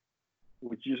tough,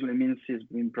 which usually means she's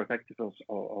being protective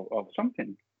of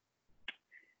something.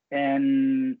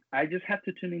 And I just had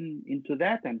to tune into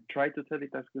that and try to tell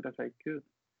it as good as I could,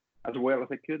 as well as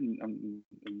I could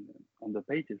on the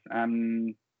pages.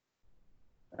 And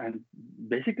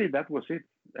basically that was it.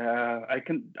 I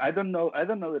don't know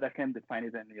that I can define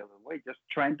it any other way. Just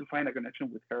trying to find a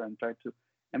connection with her and try to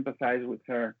empathize with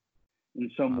her in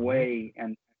some way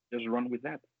and just run with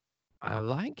that. I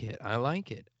like it.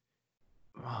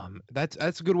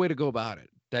 That's a good way to go about it.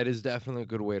 That is definitely a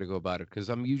good way to go about it because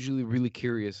I'm usually really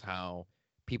curious how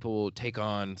people take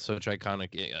on such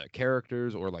iconic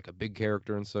characters or like a big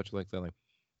character and such like that. Like,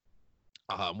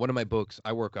 one of my books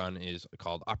I work on is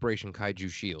called Operation Kaiju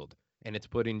Shield, and it's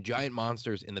putting giant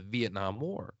monsters in the Vietnam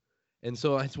War. And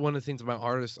so that's one of the things about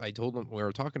artists I told them we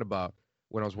were talking about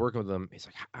when I was working with them. It's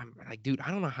like, I'm like, dude, I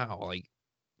don't know how. Like,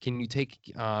 can you take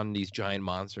on these giant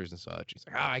monsters and such? He's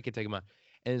like, I can take them on.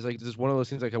 And it's like just one of those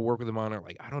things like I work with him on it.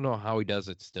 Like, I don't know how he does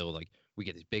it still. Like, we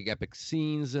get these big epic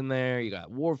scenes in there. You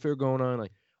got warfare going on,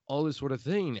 like all this sort of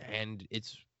thing. And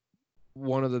it's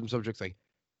one of the subjects like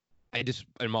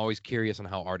I'm always curious on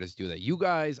how artists do that. You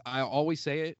guys, I always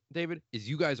say it, David, is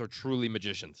you guys are truly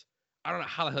magicians. I don't know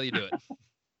how the hell you do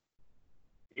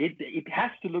it. It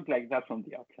has to look like that from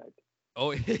the outside.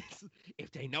 Oh,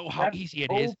 if they know how easy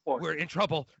it is, we're in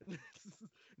trouble.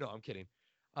 No, I'm kidding.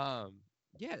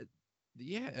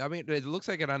 Yeah. I mean, it looks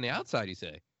like it on the outside. You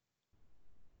say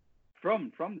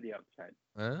from the outside.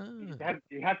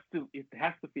 It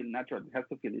has to feel natural. It has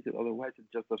to feel easy. Otherwise, it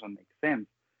just doesn't make sense.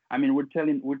 I mean, we're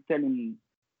telling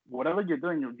whatever you're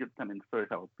doing, you're telling stories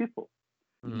about people.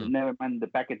 Mm-hmm. Never mind the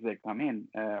package they come in.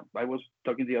 I was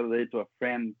talking the other day to a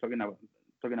friend talking about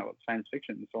science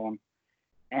fiction and so on,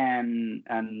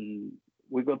 and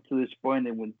we got to this point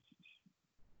and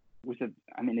we said,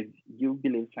 I mean, if you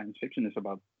believe science fiction is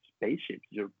about spaceships,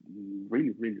 you're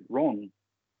really, really wrong.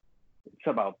 It's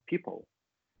about people.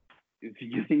 If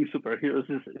you think superheroes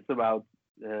is about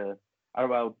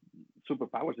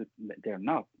superpowers, they're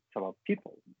not. It's about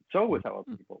people. It's always about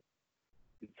people.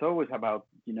 It's always about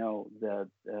the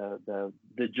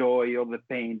joy or the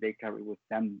pain they carry with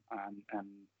them and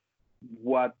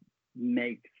what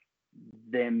makes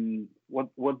them, what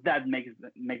that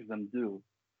makes them do,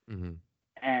 Mm-hmm.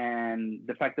 and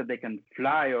the fact that they can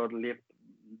fly or lift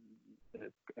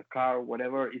a car or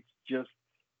whatever, it's just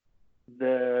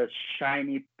the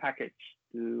shiny package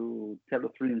to tell a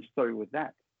thrilling story with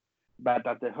that. But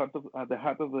at the heart of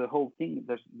the whole thing,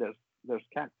 there's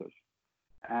characters,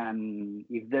 and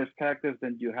if there's characters,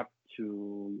 then you have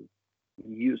to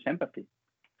use empathy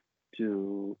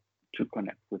to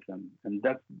connect with them, and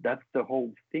that's the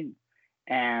whole thing.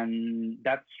 And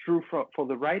that's true for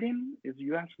the writing, as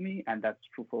you ask me, and that's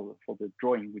true for the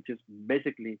drawing, which is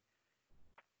basically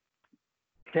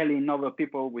telling other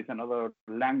people with another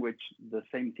language the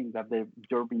same thing that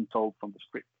you're being told from the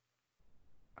script.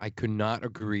 I could not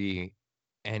agree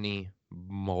any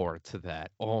more to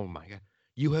that. Oh my god.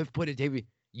 You have put it, David.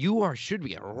 Should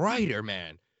be a writer,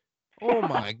 man. Oh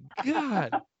my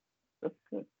god.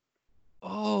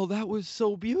 Oh, that was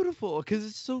so beautiful because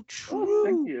it's so Oh,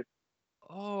 thank true. you.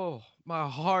 Oh, my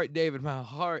heart, David, my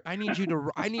heart. I need you to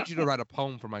write a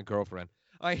poem for my girlfriend.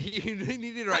 You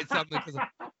need to write something because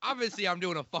obviously I'm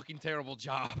doing a fucking terrible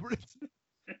job.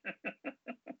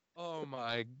 Oh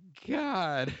my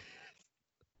god.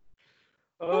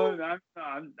 Oh,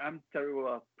 I'm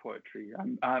terrible at poetry.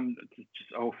 I'm just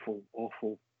awful.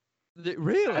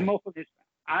 Really?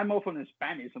 I'm awful in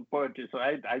Spanish and poetry, so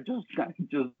I just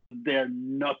dare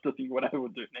not to think what I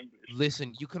would do in English.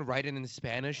 Listen, you can write it in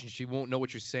Spanish and she won't know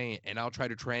what you're saying, and I'll try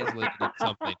to translate it into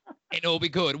something. And it'll be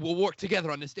good. We'll work together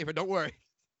on this, David. Don't worry.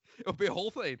 It'll be a whole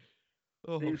thing.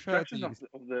 Oh, The instruction of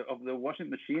the washing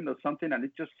machine or something, and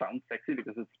it just sounds sexy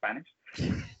because it's Spanish.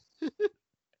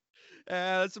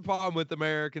 That's the problem with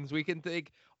Americans. We can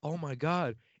think, oh my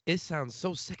God, it sounds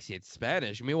so sexy. It's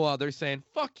Spanish. Meanwhile, they're saying,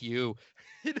 fuck you.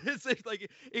 It's like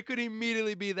it could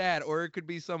immediately be that, or it could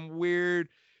be some weird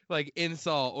like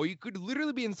insult, or you could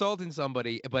literally be insulting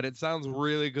somebody, but it sounds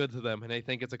really good to them and they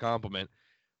think it's a compliment.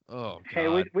 Oh Hey,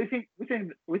 God. we think the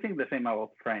same about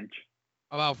French.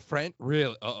 About French?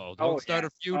 Really? Uh-oh. Don't Oh start yeah. a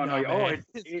feud Oh no. now, Oh, man.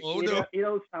 No. it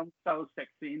all sounds so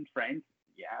sexy in French.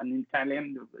 Yeah, and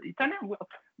Italian. Well,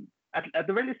 at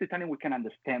the very least, Italian we can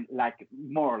understand like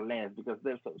more or less because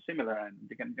they're so similar, and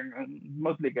you can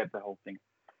mostly get the whole thing.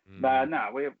 But no,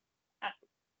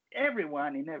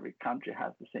 everyone in every country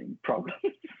has the same problem.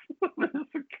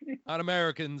 Okay. Not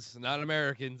Americans. Not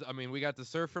Americans. I mean, we got the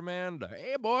surfer man.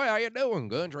 Hey, boy, how you doing?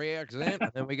 Country accent.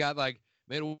 And then we got like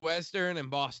Midwestern and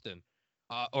Boston,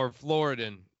 or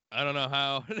Floridan. I don't know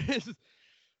how it is.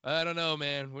 I don't know,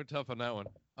 man. We're tough on that one.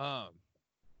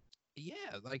 Yeah,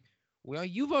 like, well,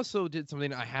 you've also did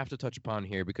something I have to touch upon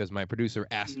here because my producer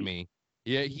asked Mhm. me.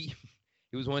 Yeah, he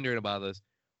was wondering about this.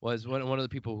 Was one of the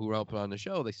people who were up on the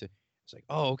show. They said it's like,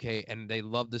 oh, okay, and they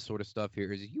love this sort of stuff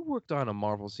here. Is you worked on a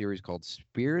Marvel series called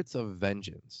Spirits of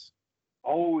Vengeance?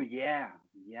 Oh yeah,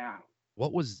 yeah.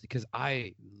 What was because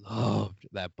I loved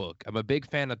that book. I'm a big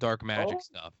fan of dark magic Oh,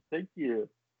 stuff. thank you.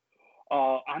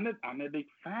 I'm a big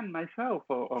fan myself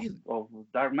Really? of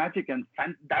dark magic and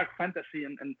dark fantasy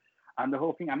and the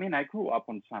whole thing. I mean, I grew up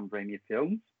on Sam Raimi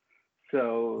films,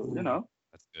 so Ooh,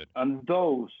 that's good. on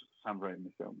those Sam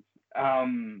Raimi films.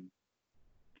 Um,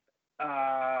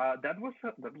 that was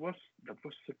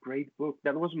a great book.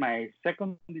 That was my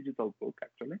second digital book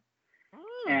actually,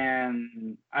 Oh,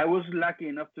 and I was lucky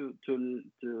enough to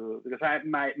because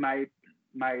my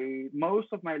most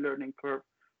of my learning curve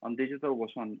on digital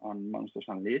was on Monsters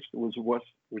Unleashed, which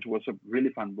was a really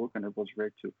fun book, and it was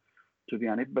great to be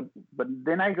on it. But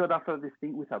then I got after this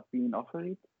thing without being offered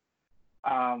it.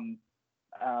 Um,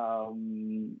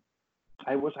 um,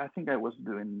 I think I was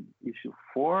doing issue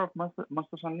 4 of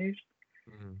Monsters Unleashed,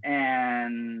 mhm.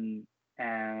 and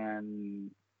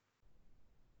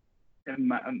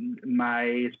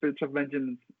my Spirits of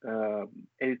Vengeance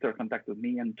editor contacted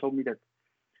me and told me that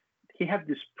he had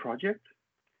this project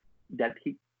that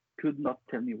he could not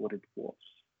tell me what it was,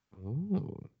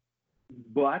 Ooh.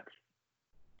 but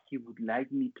he would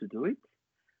like me to do it.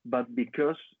 But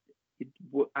because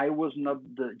I was not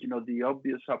the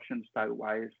obvious option style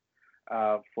wise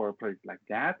for a project like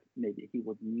that, maybe he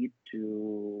would need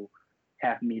to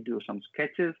have me do some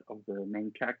sketches of the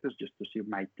main characters just to see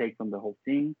my take on the whole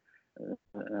thing,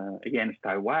 again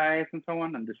style wise and so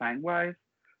on and design wise.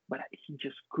 But he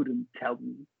just couldn't tell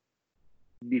me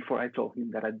before I told him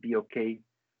that I'd be okay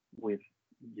with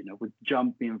with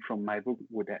jumping from my book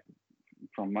with that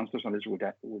from Monsters Unleashed with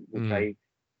that which Mm. I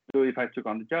do if I took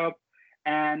on the job,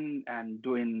 and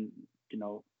doing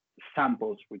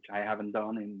samples which I haven't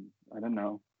done in I don't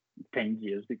know 10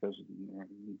 years because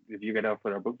if you get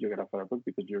offered a book you get offered a book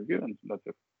because you're good and that's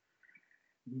it.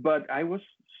 But I was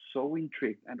so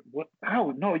intrigued and what?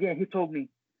 Oh no, yeah, he told me.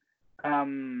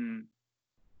 Um,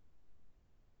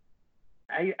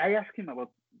 I asked him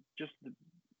about just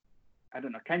I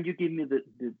don't know. Can you give me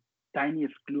the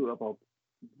tiniest clue about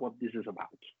what this is about?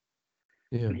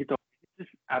 Yeah. And he told me this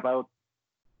is about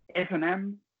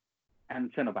F&M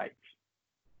and Cenobites.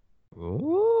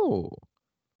 Oh.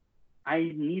 I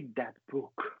need that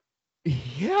book.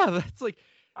 Yeah, that's like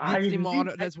I it's the need.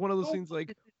 modern. That's one of those things.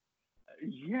 Like,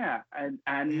 Yeah, and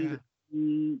yeah,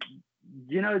 mm,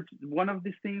 it's one of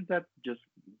these things that just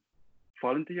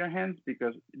fall into your hands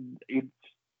because it's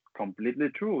completely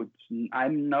true.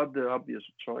 I'm not the obvious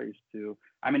choice to.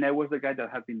 I mean, I was the guy that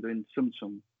had been doing Tsum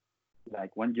Tsum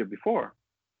like 1 year before,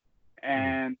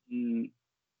 Mhm. and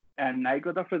and I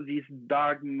got offered this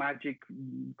dark magic,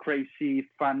 crazy,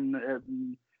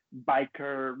 fun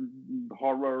biker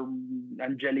horror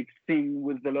angelic thing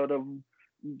with a lot of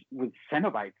with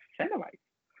Cenobites,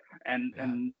 and Yeah.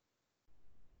 and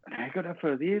I got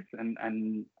offered this, and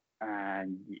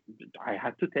I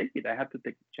had to take it. I had to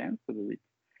take the chance to do it.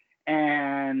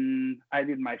 And I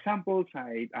did my samples.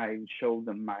 I showed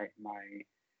them my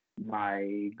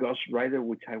Ghost Rider,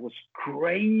 which I was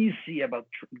crazy about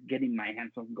getting my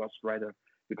hands on Ghost Rider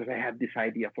because I had this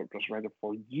idea for Ghost Rider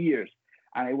for years,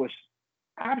 and I was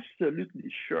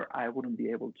absolutely sure I wouldn't be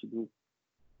able to do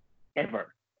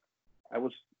ever. I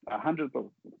was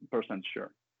 100%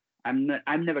 sure. I'm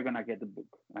never gonna get a book,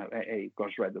 a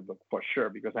Ghost Rider book for sure,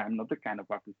 because I'm not the kind of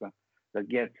artist that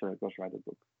gets a Ghost Rider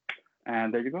book.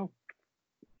 And there you go.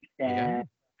 Yeah. And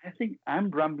I think I'm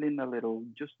rambling a little.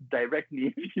 Just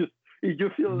directly, if you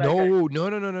feel like No, no,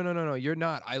 no, no, no, no, no, no. You're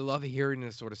not. I love hearing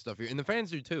this sort of stuff here, and the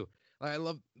fans do too. Like, I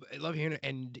love hearing it.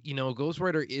 And Ghost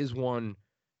Rider is one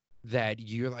that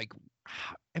you're like,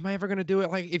 am I ever gonna do it?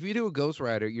 Like, if you do a Ghost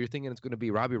Rider, you're thinking it's gonna be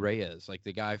Robbie Reyes, like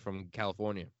the guy from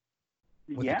California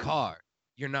with the yeah, car.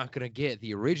 You're not gonna get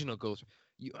the original Ghost.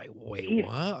 You like, wait, if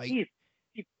what? Like, if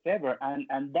if ever,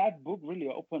 and that book really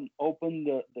opened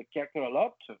the character a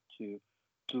lot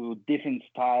to different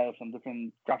styles and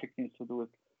different graphic things to do with.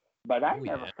 But I oh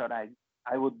never yeah, thought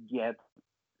I would get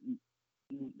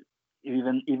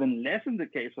even less in the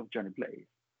case of Johnny Blaze.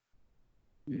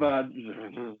 yeah. But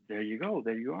there you go,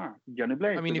 there you are, Johnny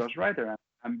Blaze, I the mean, if Ghost Rider,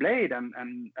 and Blade, and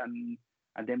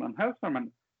Damon Hellstrom,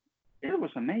 and it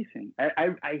was amazing.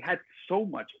 I had so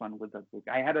much fun with that book.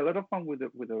 I had a lot of fun with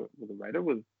the writer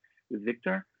with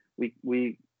Victor.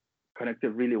 We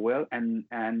connected really well, and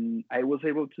I was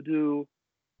able to do.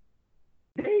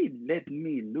 They let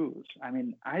me loose. I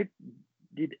mean, I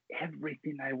did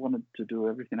everything I wanted to do,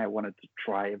 everything I wanted to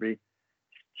try, every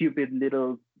stupid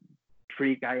little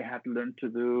trick I had learned to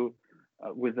do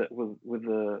with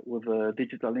the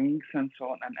digital inks and so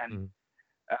on, and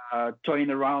mm, toying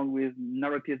around with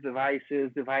narrative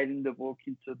devices, dividing the book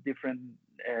into different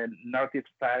narrative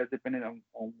styles depending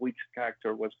on which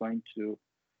character was going to,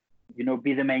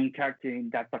 be the main character in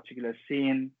that particular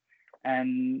scene.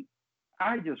 And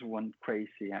I just went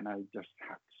crazy, and I just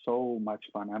had so much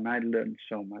fun, and I learned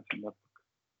so much in that.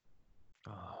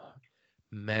 oh,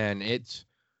 man, it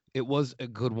was a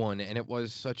good one, and it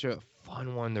was such a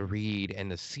fun one to read and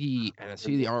to see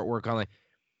the artwork on. Like,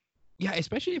 yeah,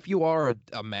 especially if you are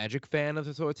a Magic fan of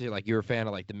the sort, so like you're a fan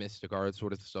of like the Mystic Arts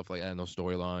sort of stuff like that, and those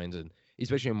storylines, and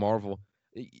especially in Marvel,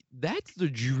 that's the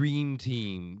dream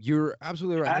team. You're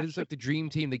absolutely right. That is Absolutely. like the dream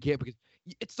team they get because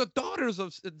it's the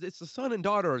son and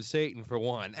daughter of Satan for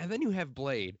one, and then you have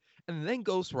Blade, and then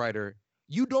Ghost Rider.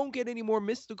 You don't get any more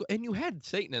mystical, and you had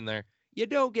Satan in there. You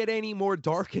don't get any more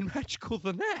dark and magical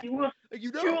than that. It was Like, you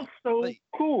she was don't. so Like,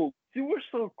 cool. She was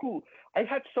so cool. I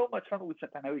had so much fun with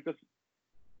Satana because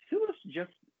she was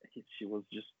just she was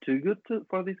just too good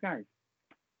for these guys.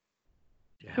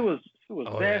 She yeah. was she was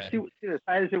Oh there. yeah. She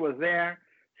decided she was there.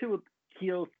 She would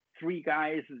kill three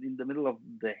guys in the middle of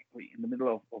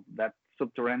that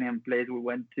subterranean place we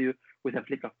went to with a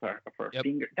flick of her Yep.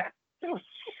 finger. That was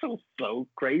so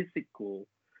crazy cool.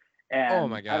 Oh And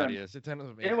my I God. don't know, Yes, it's it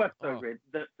amazing. was so Oh. great.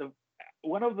 The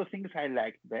one of the things I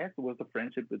liked best was the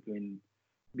friendship between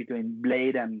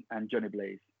Blade and Johnny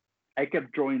Blaze. I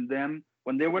kept drawing them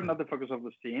when they were Yeah. not the focus of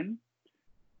the scene.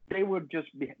 They were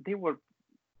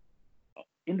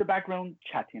in the background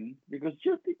chatting because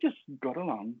they just got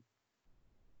along.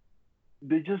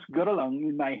 They just got along.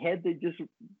 In my head, they just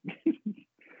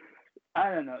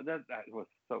I don't know. That was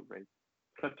so great.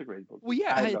 Such a great book. Well,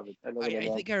 yeah, I love it. I love it a I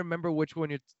lot. think I remember which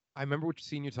one I remember which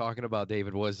scene you're talking about,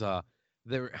 David, was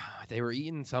they were they were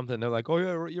eating something. They're like, "Oh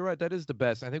yeah, you're right. That is the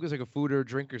best." I think it was like a food or a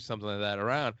drink or something like that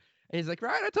around. And he's like,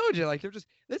 "Right, I told you." Like,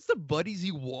 that's the buddies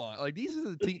you want. Like, these are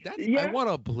the team. I Yeah. want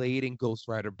a Blade and Ghost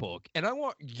Rider book, and I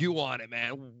want you on it,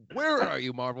 man. Where are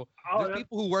you, Marvel? Oh, There's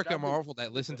people who work at that book Marvel that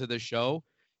is listen to this show.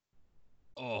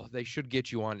 Oh, they should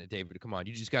get you on it, David. Come on,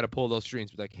 you just got to pull those strings.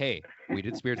 Be like, hey, we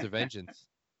did Spirits of Vengeance.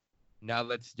 Now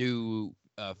let's do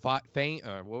Fang.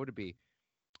 What would it be?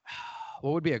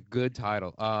 What would be a good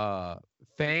title?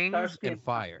 Fangs Starskin, and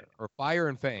Fire, or Fire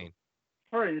and Fang.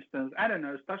 for instance, I don't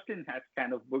know. Starskin has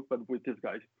kind of book, but with this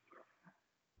guy.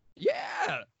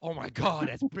 Yeah. Oh my God,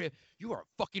 that's brilliant. You are a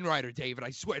fucking writer, David.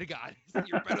 I swear to God,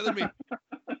 you're better than me.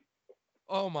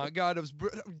 Oh my God, it was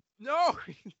no.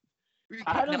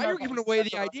 I don't Now know you're if giving I, away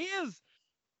that's the what ideas.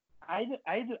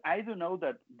 I do know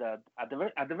that at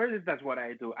the very least that's what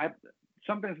I do.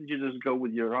 Sometimes you just go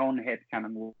with your own head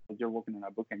canon when you're working on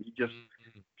a book, and you just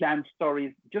plan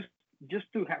stories just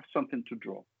to have something to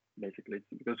draw, basically.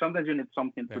 Because sometimes you need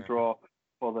something to Fair. draw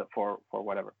for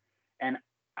whatever. And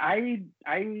I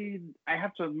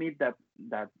have to admit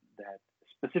that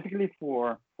specifically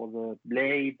for the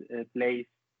Blade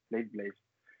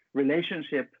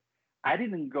relationship, I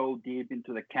didn't go deep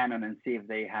into the canon and see if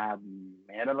they had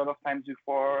met a lot of times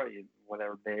before,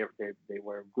 whether they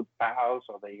were good pals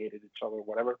or they hated each other,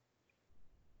 whatever.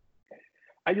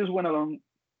 I just went along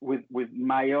with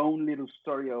my own little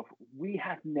story of we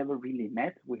have never really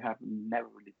met, we have never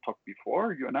really talked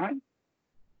before, you and I.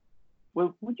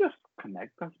 Well, we just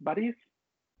connect as buddies.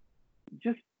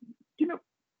 Just this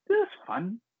is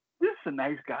fun. This is a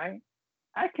nice guy.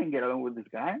 I can get along with this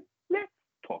guy. Let's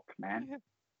talk, man. Yeah.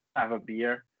 Have a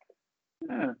beer.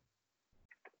 And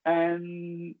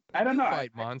I don't You know.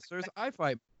 fight monsters. I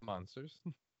fight monsters.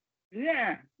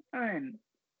 Yeah. I mean,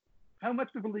 how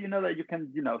much people do you know that you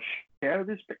can, share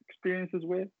these experiences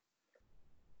with?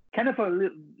 Kind of a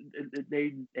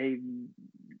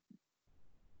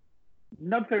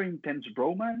not very intense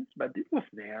romance, but it was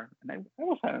there, and I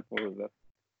was having fun with it.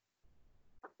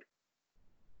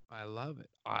 I love it.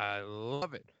 I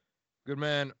love it. Good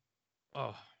man.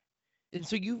 Oh, and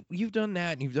so you've done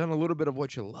that, and you've done a little bit of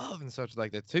what you love and such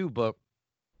like that too. But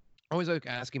I always like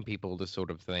asking people this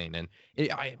sort of thing, and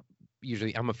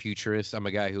I'm a futurist. I'm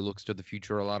a guy who looks to the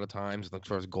future a lot of times, looks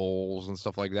for his goals and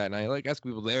stuff like that. And I like ask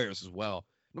people theirs as well,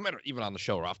 no matter even on the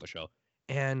show or off the show.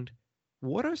 And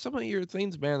what are some of your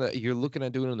things, man, that you're looking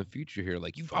at doing in the future here?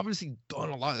 Like you've obviously done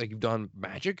a lot. Like you've done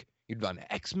Magic, you've done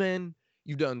X-Men,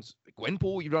 you've done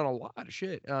Gwenpool, you've done a lot of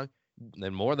shit, and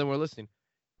more than we're listening.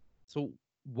 So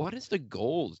what is the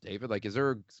goals, David? Like, is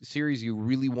there a series you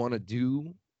really want to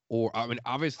do? Or I mean,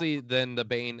 obviously, then the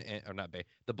or not Bane,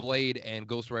 the Blade and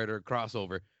Ghost Rider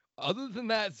crossover. Other than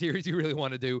that series, you really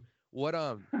want to do what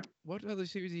other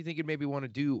series do you think you maybe want to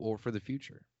do or for the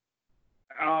future?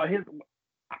 His,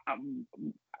 um,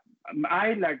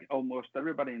 I like almost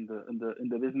everybody in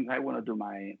the business. I want to do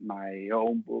my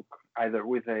own book, either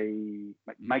with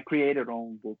my creator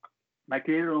own book, my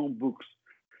creator own books,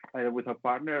 either with a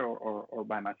partner or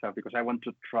by myself, because I want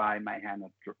to try my hand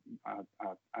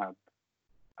at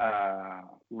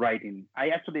writing. I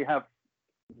actually have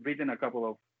written a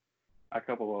couple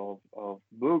of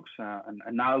books,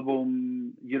 an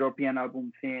album, European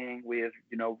album thing with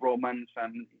romance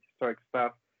and historic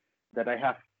stuff that I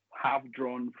have half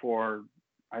drawn for,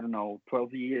 I don't know,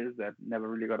 12 years that never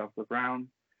really got off the ground.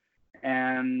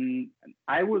 And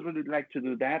I would really like to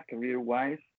do that career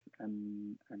wise,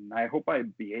 and I hope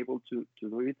I'd be able to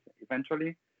do it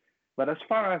eventually. But as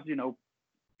far as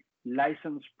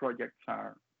licensed projects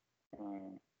are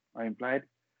implied,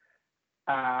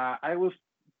 I was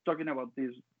talking about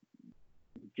this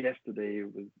yesterday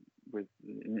with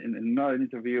in another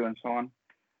interview and so on.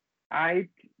 I'd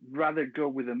rather go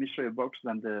with the mystery box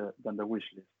than the wish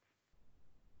list.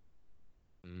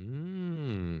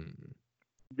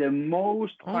 The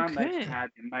most fun I've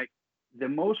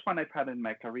had in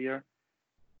my career,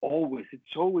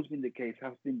 it's always been the case,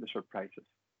 has been the surprises.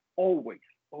 Always,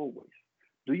 always.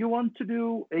 Do you want to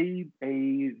do a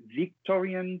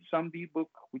Victorian zombie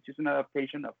book, which is an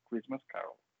adaptation of Christmas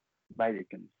Carol by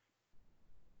Dickens?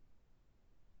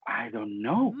 I don't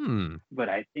know, but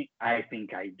I think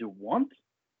I do want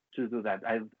to do that.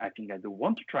 I think I do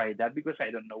want to try that because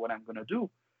I don't know what I'm gonna do.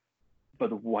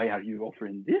 But why are you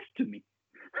offering this to me?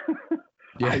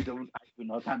 Yeah. I do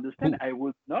not understand. I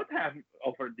would not have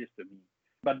offered this to me.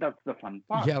 But that's the fun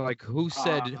part. Yeah, like who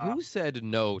said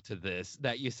no to this?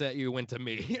 That you said you went to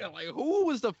me. Like who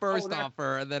was the first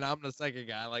offer, and then I'm the second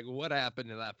guy. Like what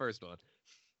happened in that first one?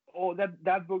 Oh,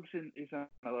 that book is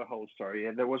another whole story.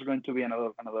 There was going to be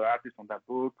another artist on that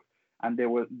book, and I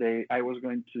was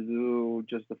going to do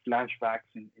just the flashbacks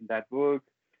in that book,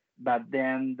 but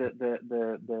then the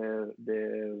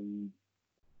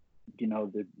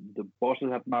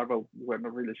bosses at Marvel were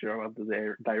not really sure about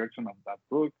the direction of that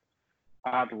book,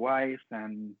 art wise,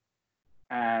 and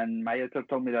And my editor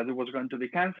told me that it was going to be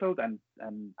canceled, and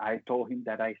I told him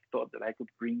that I thought that I could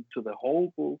bring to the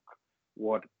whole book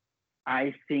what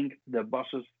I think the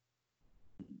bosses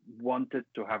wanted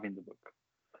to have in the book.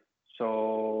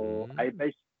 So I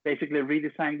basically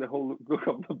redesigned the whole look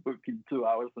of the book in 2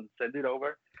 hours and sent it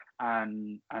over,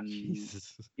 and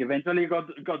Jesus. eventually got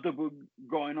the book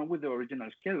going on with the original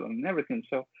schedule and everything.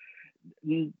 So,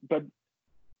 but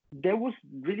there was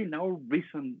really no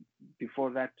reason before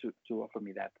that to offer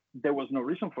me that. There was no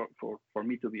reason for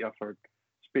me to be offered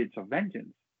Spirits of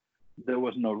Vengeance. There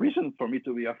was no reason for me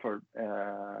to be offered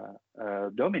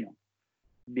Domino,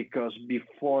 because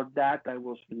before that I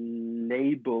was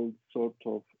labeled sort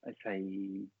of as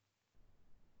a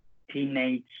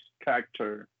teenage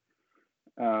character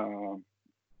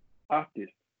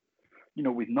artist,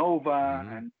 with Nova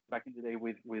and back in the day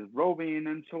with Robin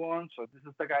and so on. So this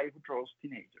is the guy who draws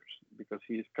teenagers because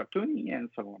he's cartoony and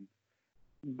so on.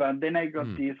 But then I got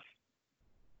this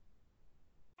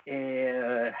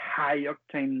high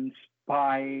octane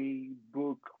spy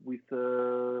book with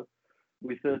a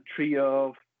trio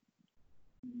of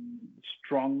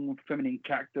strong feminine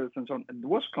characters and so on. It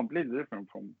was completely different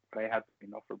from what I had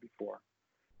been offered before.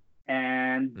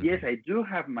 And yes, I do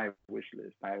have my wish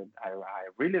list. I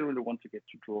really, really want to get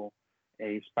to draw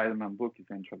a Spider-Man book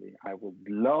eventually. I would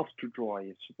love to draw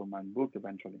a Superman book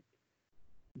eventually.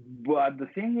 But the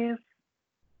thing is,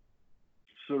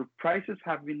 surprises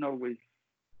have always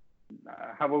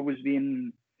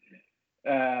been,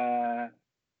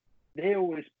 they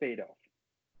always paid off.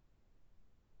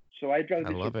 So I'd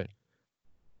rather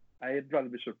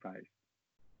be surprised.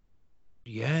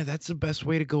 Yeah, that's the best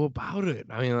way to go about it.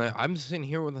 I mean, I'm sitting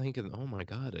here thinking, oh my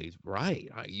God, he's right.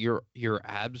 You're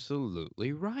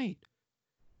absolutely right.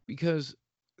 Because,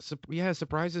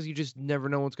 surprises, you just never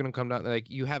know what's going to come down. Like,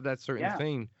 you have that certain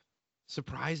thing.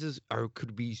 Surprises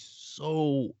could be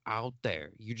so out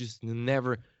there. You just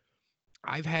never.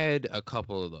 I've had a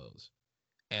couple of those,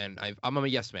 and I'm a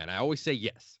yes man. I always say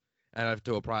yes, and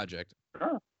to a project,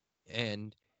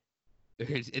 and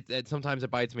it sometimes it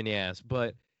bites me in the ass,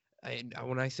 but.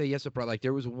 When I say yes, like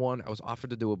there was one I was offered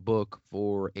to do a book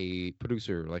for a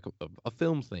producer, like a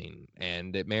film thing,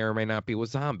 and it may or may not be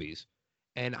with zombies.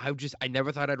 And I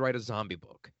never thought I'd write a zombie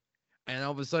book. And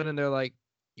all of a sudden they're like,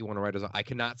 "You want to write a zombie?" I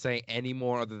cannot say any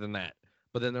more other than that.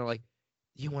 But then they're like,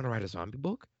 "You want to write a zombie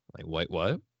book?" I'm like, wait,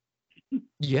 what?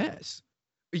 Yes,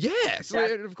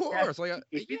 of course.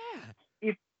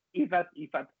 If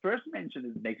at first mention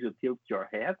it makes you tilt your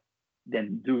head,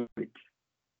 then do it.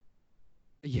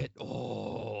 Yeah.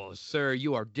 Oh, sir,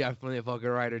 you are definitely a fucking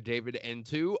writer, David. And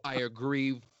two, I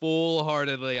agree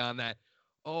full-heartedly on that.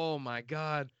 Oh my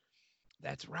God,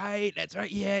 that's right.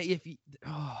 Yeah.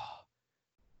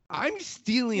 I'm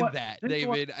stealing that,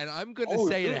 David, and I'm gonna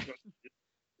say that.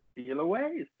 Steal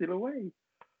away.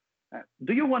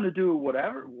 Do you want to do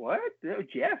whatever? What?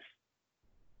 Yes.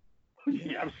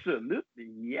 Yeah.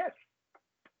 Absolutely yes.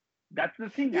 That's the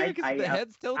thing. Yeah, the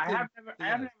head's tilted.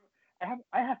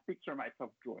 I have pictured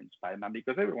myself drawing Spider-Man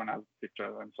because everyone has a picture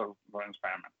of themselves drawing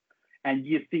Spider-Man. And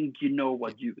you think you know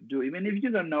what you do, even if you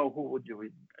don't know who would you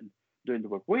be doing the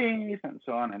work with and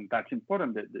so on. And that's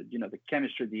important, the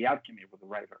chemistry, the alchemy with the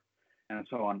writer and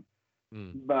so on.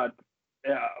 But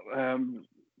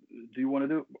do you want to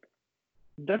do...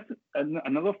 That's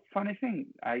another funny thing.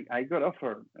 I got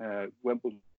offered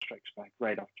Webble Strikes Back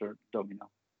right after Domino.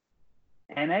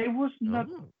 And I was not...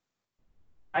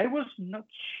 I was not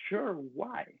sure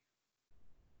why.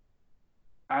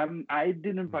 I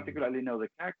didn't particularly know the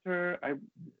character.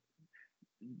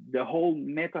 The whole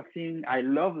meta thing. I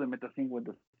love the meta thing when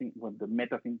the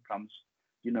meta thing comes,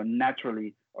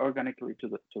 naturally, organically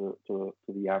to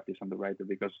the artist and the writer,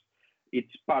 because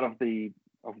it's part of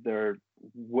their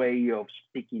way of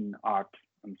speaking art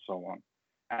and so on.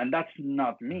 And that's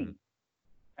not me.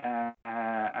 I'm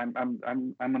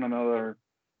on another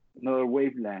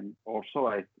wavelength, or so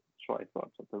I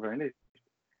thought at the very least.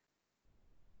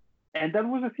 And that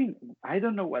was the thing. I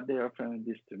don't know what they're offering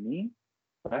this to me,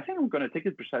 but I think I'm going to take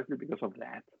it precisely because of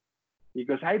that.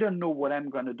 Because I don't know what I'm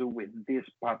going to do with this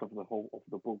part of the whole of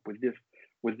the book, with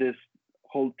this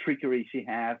whole trickery she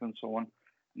has and so on.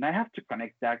 And I have to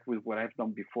connect that with what I've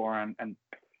done before. And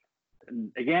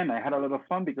again, I had a lot of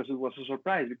fun because it was a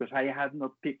surprise, because I had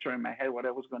no picture in my head what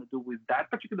I was going to do with that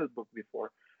particular book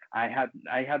before. I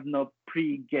had not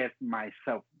pre-guessed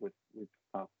myself with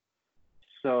stuff.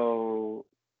 So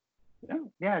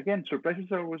yeah, again,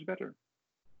 surprises are always better.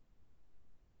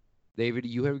 David,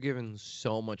 you have given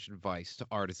so much advice to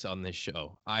artists on this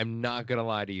show. I'm not gonna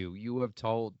lie to you. You have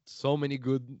told so many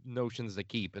good notions to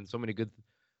keep and so many good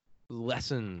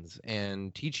lessons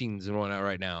and teachings and whatnot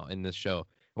right now in this show,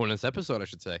 or in this episode, I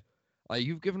should say.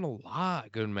 You've given a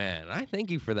lot, good man. I thank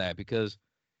you for that because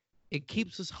it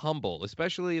keeps us humble,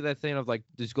 especially that thing of like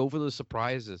just go for the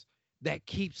surprises. That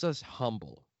keeps us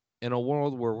humble in a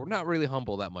world where we're not really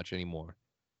humble that much anymore.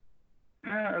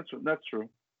 Yeah, that's true.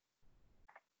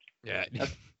 Yeah.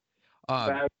 That's,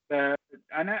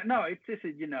 no, it's just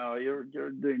you're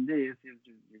doing this.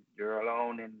 You're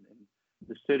alone in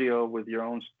the studio with your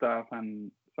own stuff,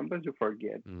 and sometimes you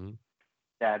forget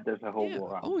that there's a whole Yeah.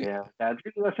 world Oh, out there that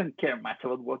really doesn't care much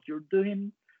about what you're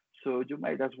doing. So you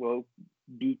might as well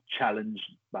be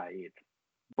challenged by it,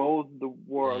 both the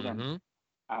world and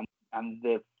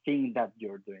the thing that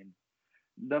you're doing.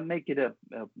 Don't make it a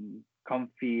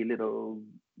comfy little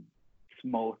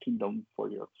small kingdom for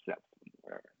yourself.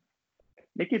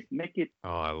 Make it. Oh,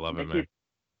 I love it, man.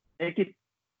 Make it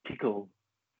tickle.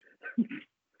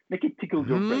 Make it tickle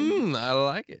your brain. I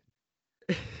like it.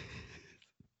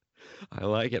 I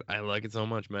like it. I like it so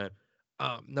much, man.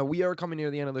 Now we are coming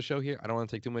near the end of the show here. I don't want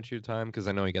to take too much of your time because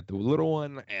I know you got the little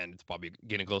one, and it's probably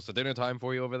getting close to dinner time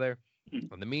for you over there.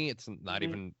 And to me, it's not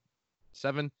even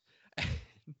 7.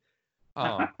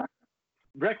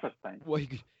 Breakfast time. Well,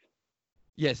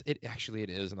 yes, it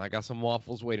is, and I got some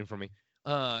waffles waiting for me.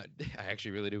 I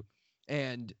actually really do.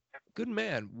 And good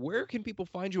man, where can people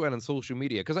find you at on social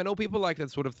media? Because I know people like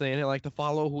that sort of thing. They like to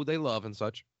follow who they love and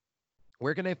such.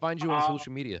 Where can they find you on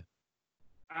social media?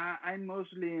 I'm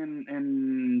mostly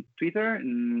in Twitter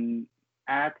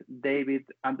at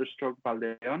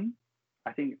David_Baldeon.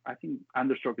 I think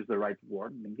understroke is the right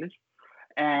word in English.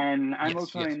 And I'm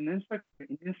also in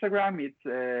Instagram.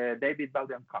 It's David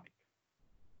Baldeon Comic.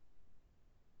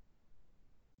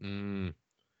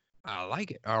 I like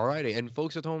it. All righty. And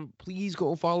folks at home, please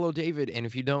go follow David. And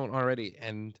if you don't already,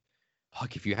 and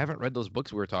if you haven't read those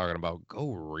books we were talking about,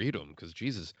 go read them. Because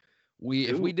Jesus,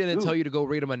 if we didn't tell you to go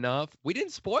read them enough, we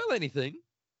didn't spoil anything.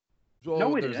 So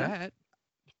no, there's that.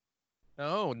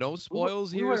 No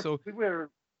spoils here.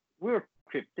 We were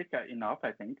cryptic enough,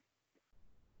 I think.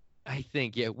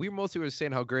 We mostly were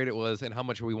saying how great it was and how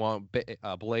much we want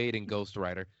Blade and Ghost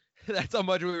Rider. That's how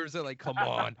much we were saying. Like, come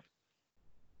on.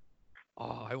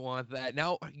 Oh, I want that.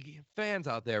 Now, fans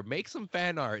out there, make some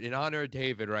fan art in honor of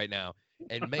David right now,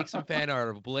 and make some fan art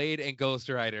of Blade and Ghost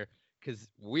Rider, because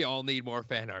we all need more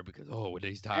fan art. Because with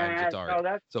these times it's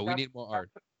art, so we need more art.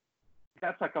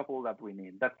 That's a couple that we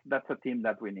need. That's a team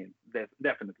that we need.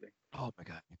 Definitely. Oh my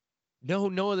god.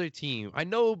 No other team. I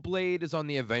know Blade is on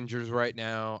the Avengers right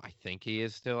now. I think he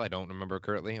is still. I don't remember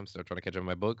currently. I'm still trying to catch up on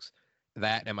my books.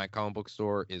 That and my comic book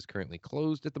store is currently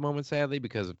closed at the moment, sadly,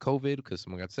 because of COVID, because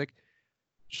someone got sick.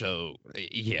 So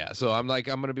yeah, so I'm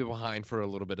gonna be behind for a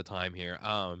little bit of time here.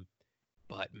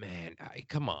 But man,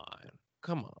 come on,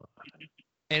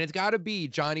 and it's got to be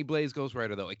Johnny Blaze Ghost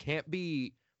Rider though. It can't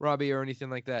be Robbie or anything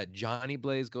like that. Johnny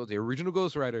Blaze Ghost, the original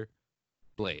Ghost Rider,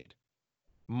 Blade.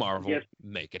 Marvel,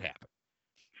 make it happen.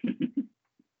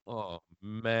 Oh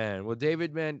man, well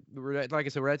David, man, like I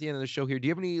said, we're at the end of the show here. Do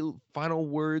you have any final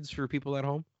words for people at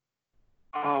home?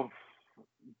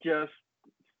 Just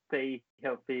stay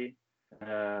healthy.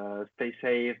 Stay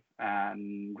safe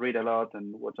and read a lot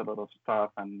and watch a lot of stuff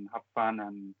and have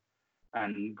fun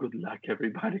and good luck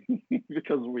everybody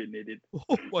because we need it.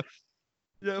 Oh my,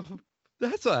 yeah,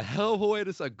 that's a hell of a way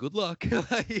to say good luck.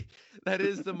 That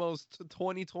is the most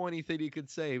 2020 thing you could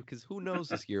say because who knows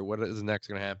this year what is next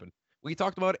going to happen. We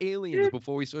talked about aliens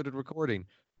before we started recording,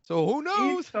 so who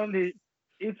knows?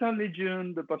 It's only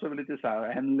June. The possibilities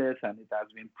are endless and it has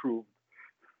been proved.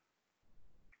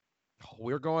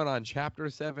 We're going on chapter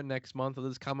 7 next month of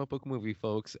this comic book movie,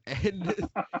 folks. And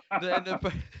then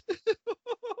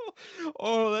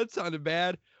oh, that sounded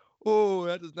bad. Oh,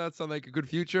 that does not sound like a good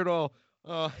future at all.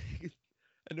 And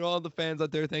to all the fans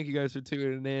out there, thank you guys for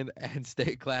tuning in and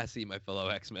stay classy, my fellow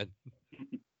X-Men.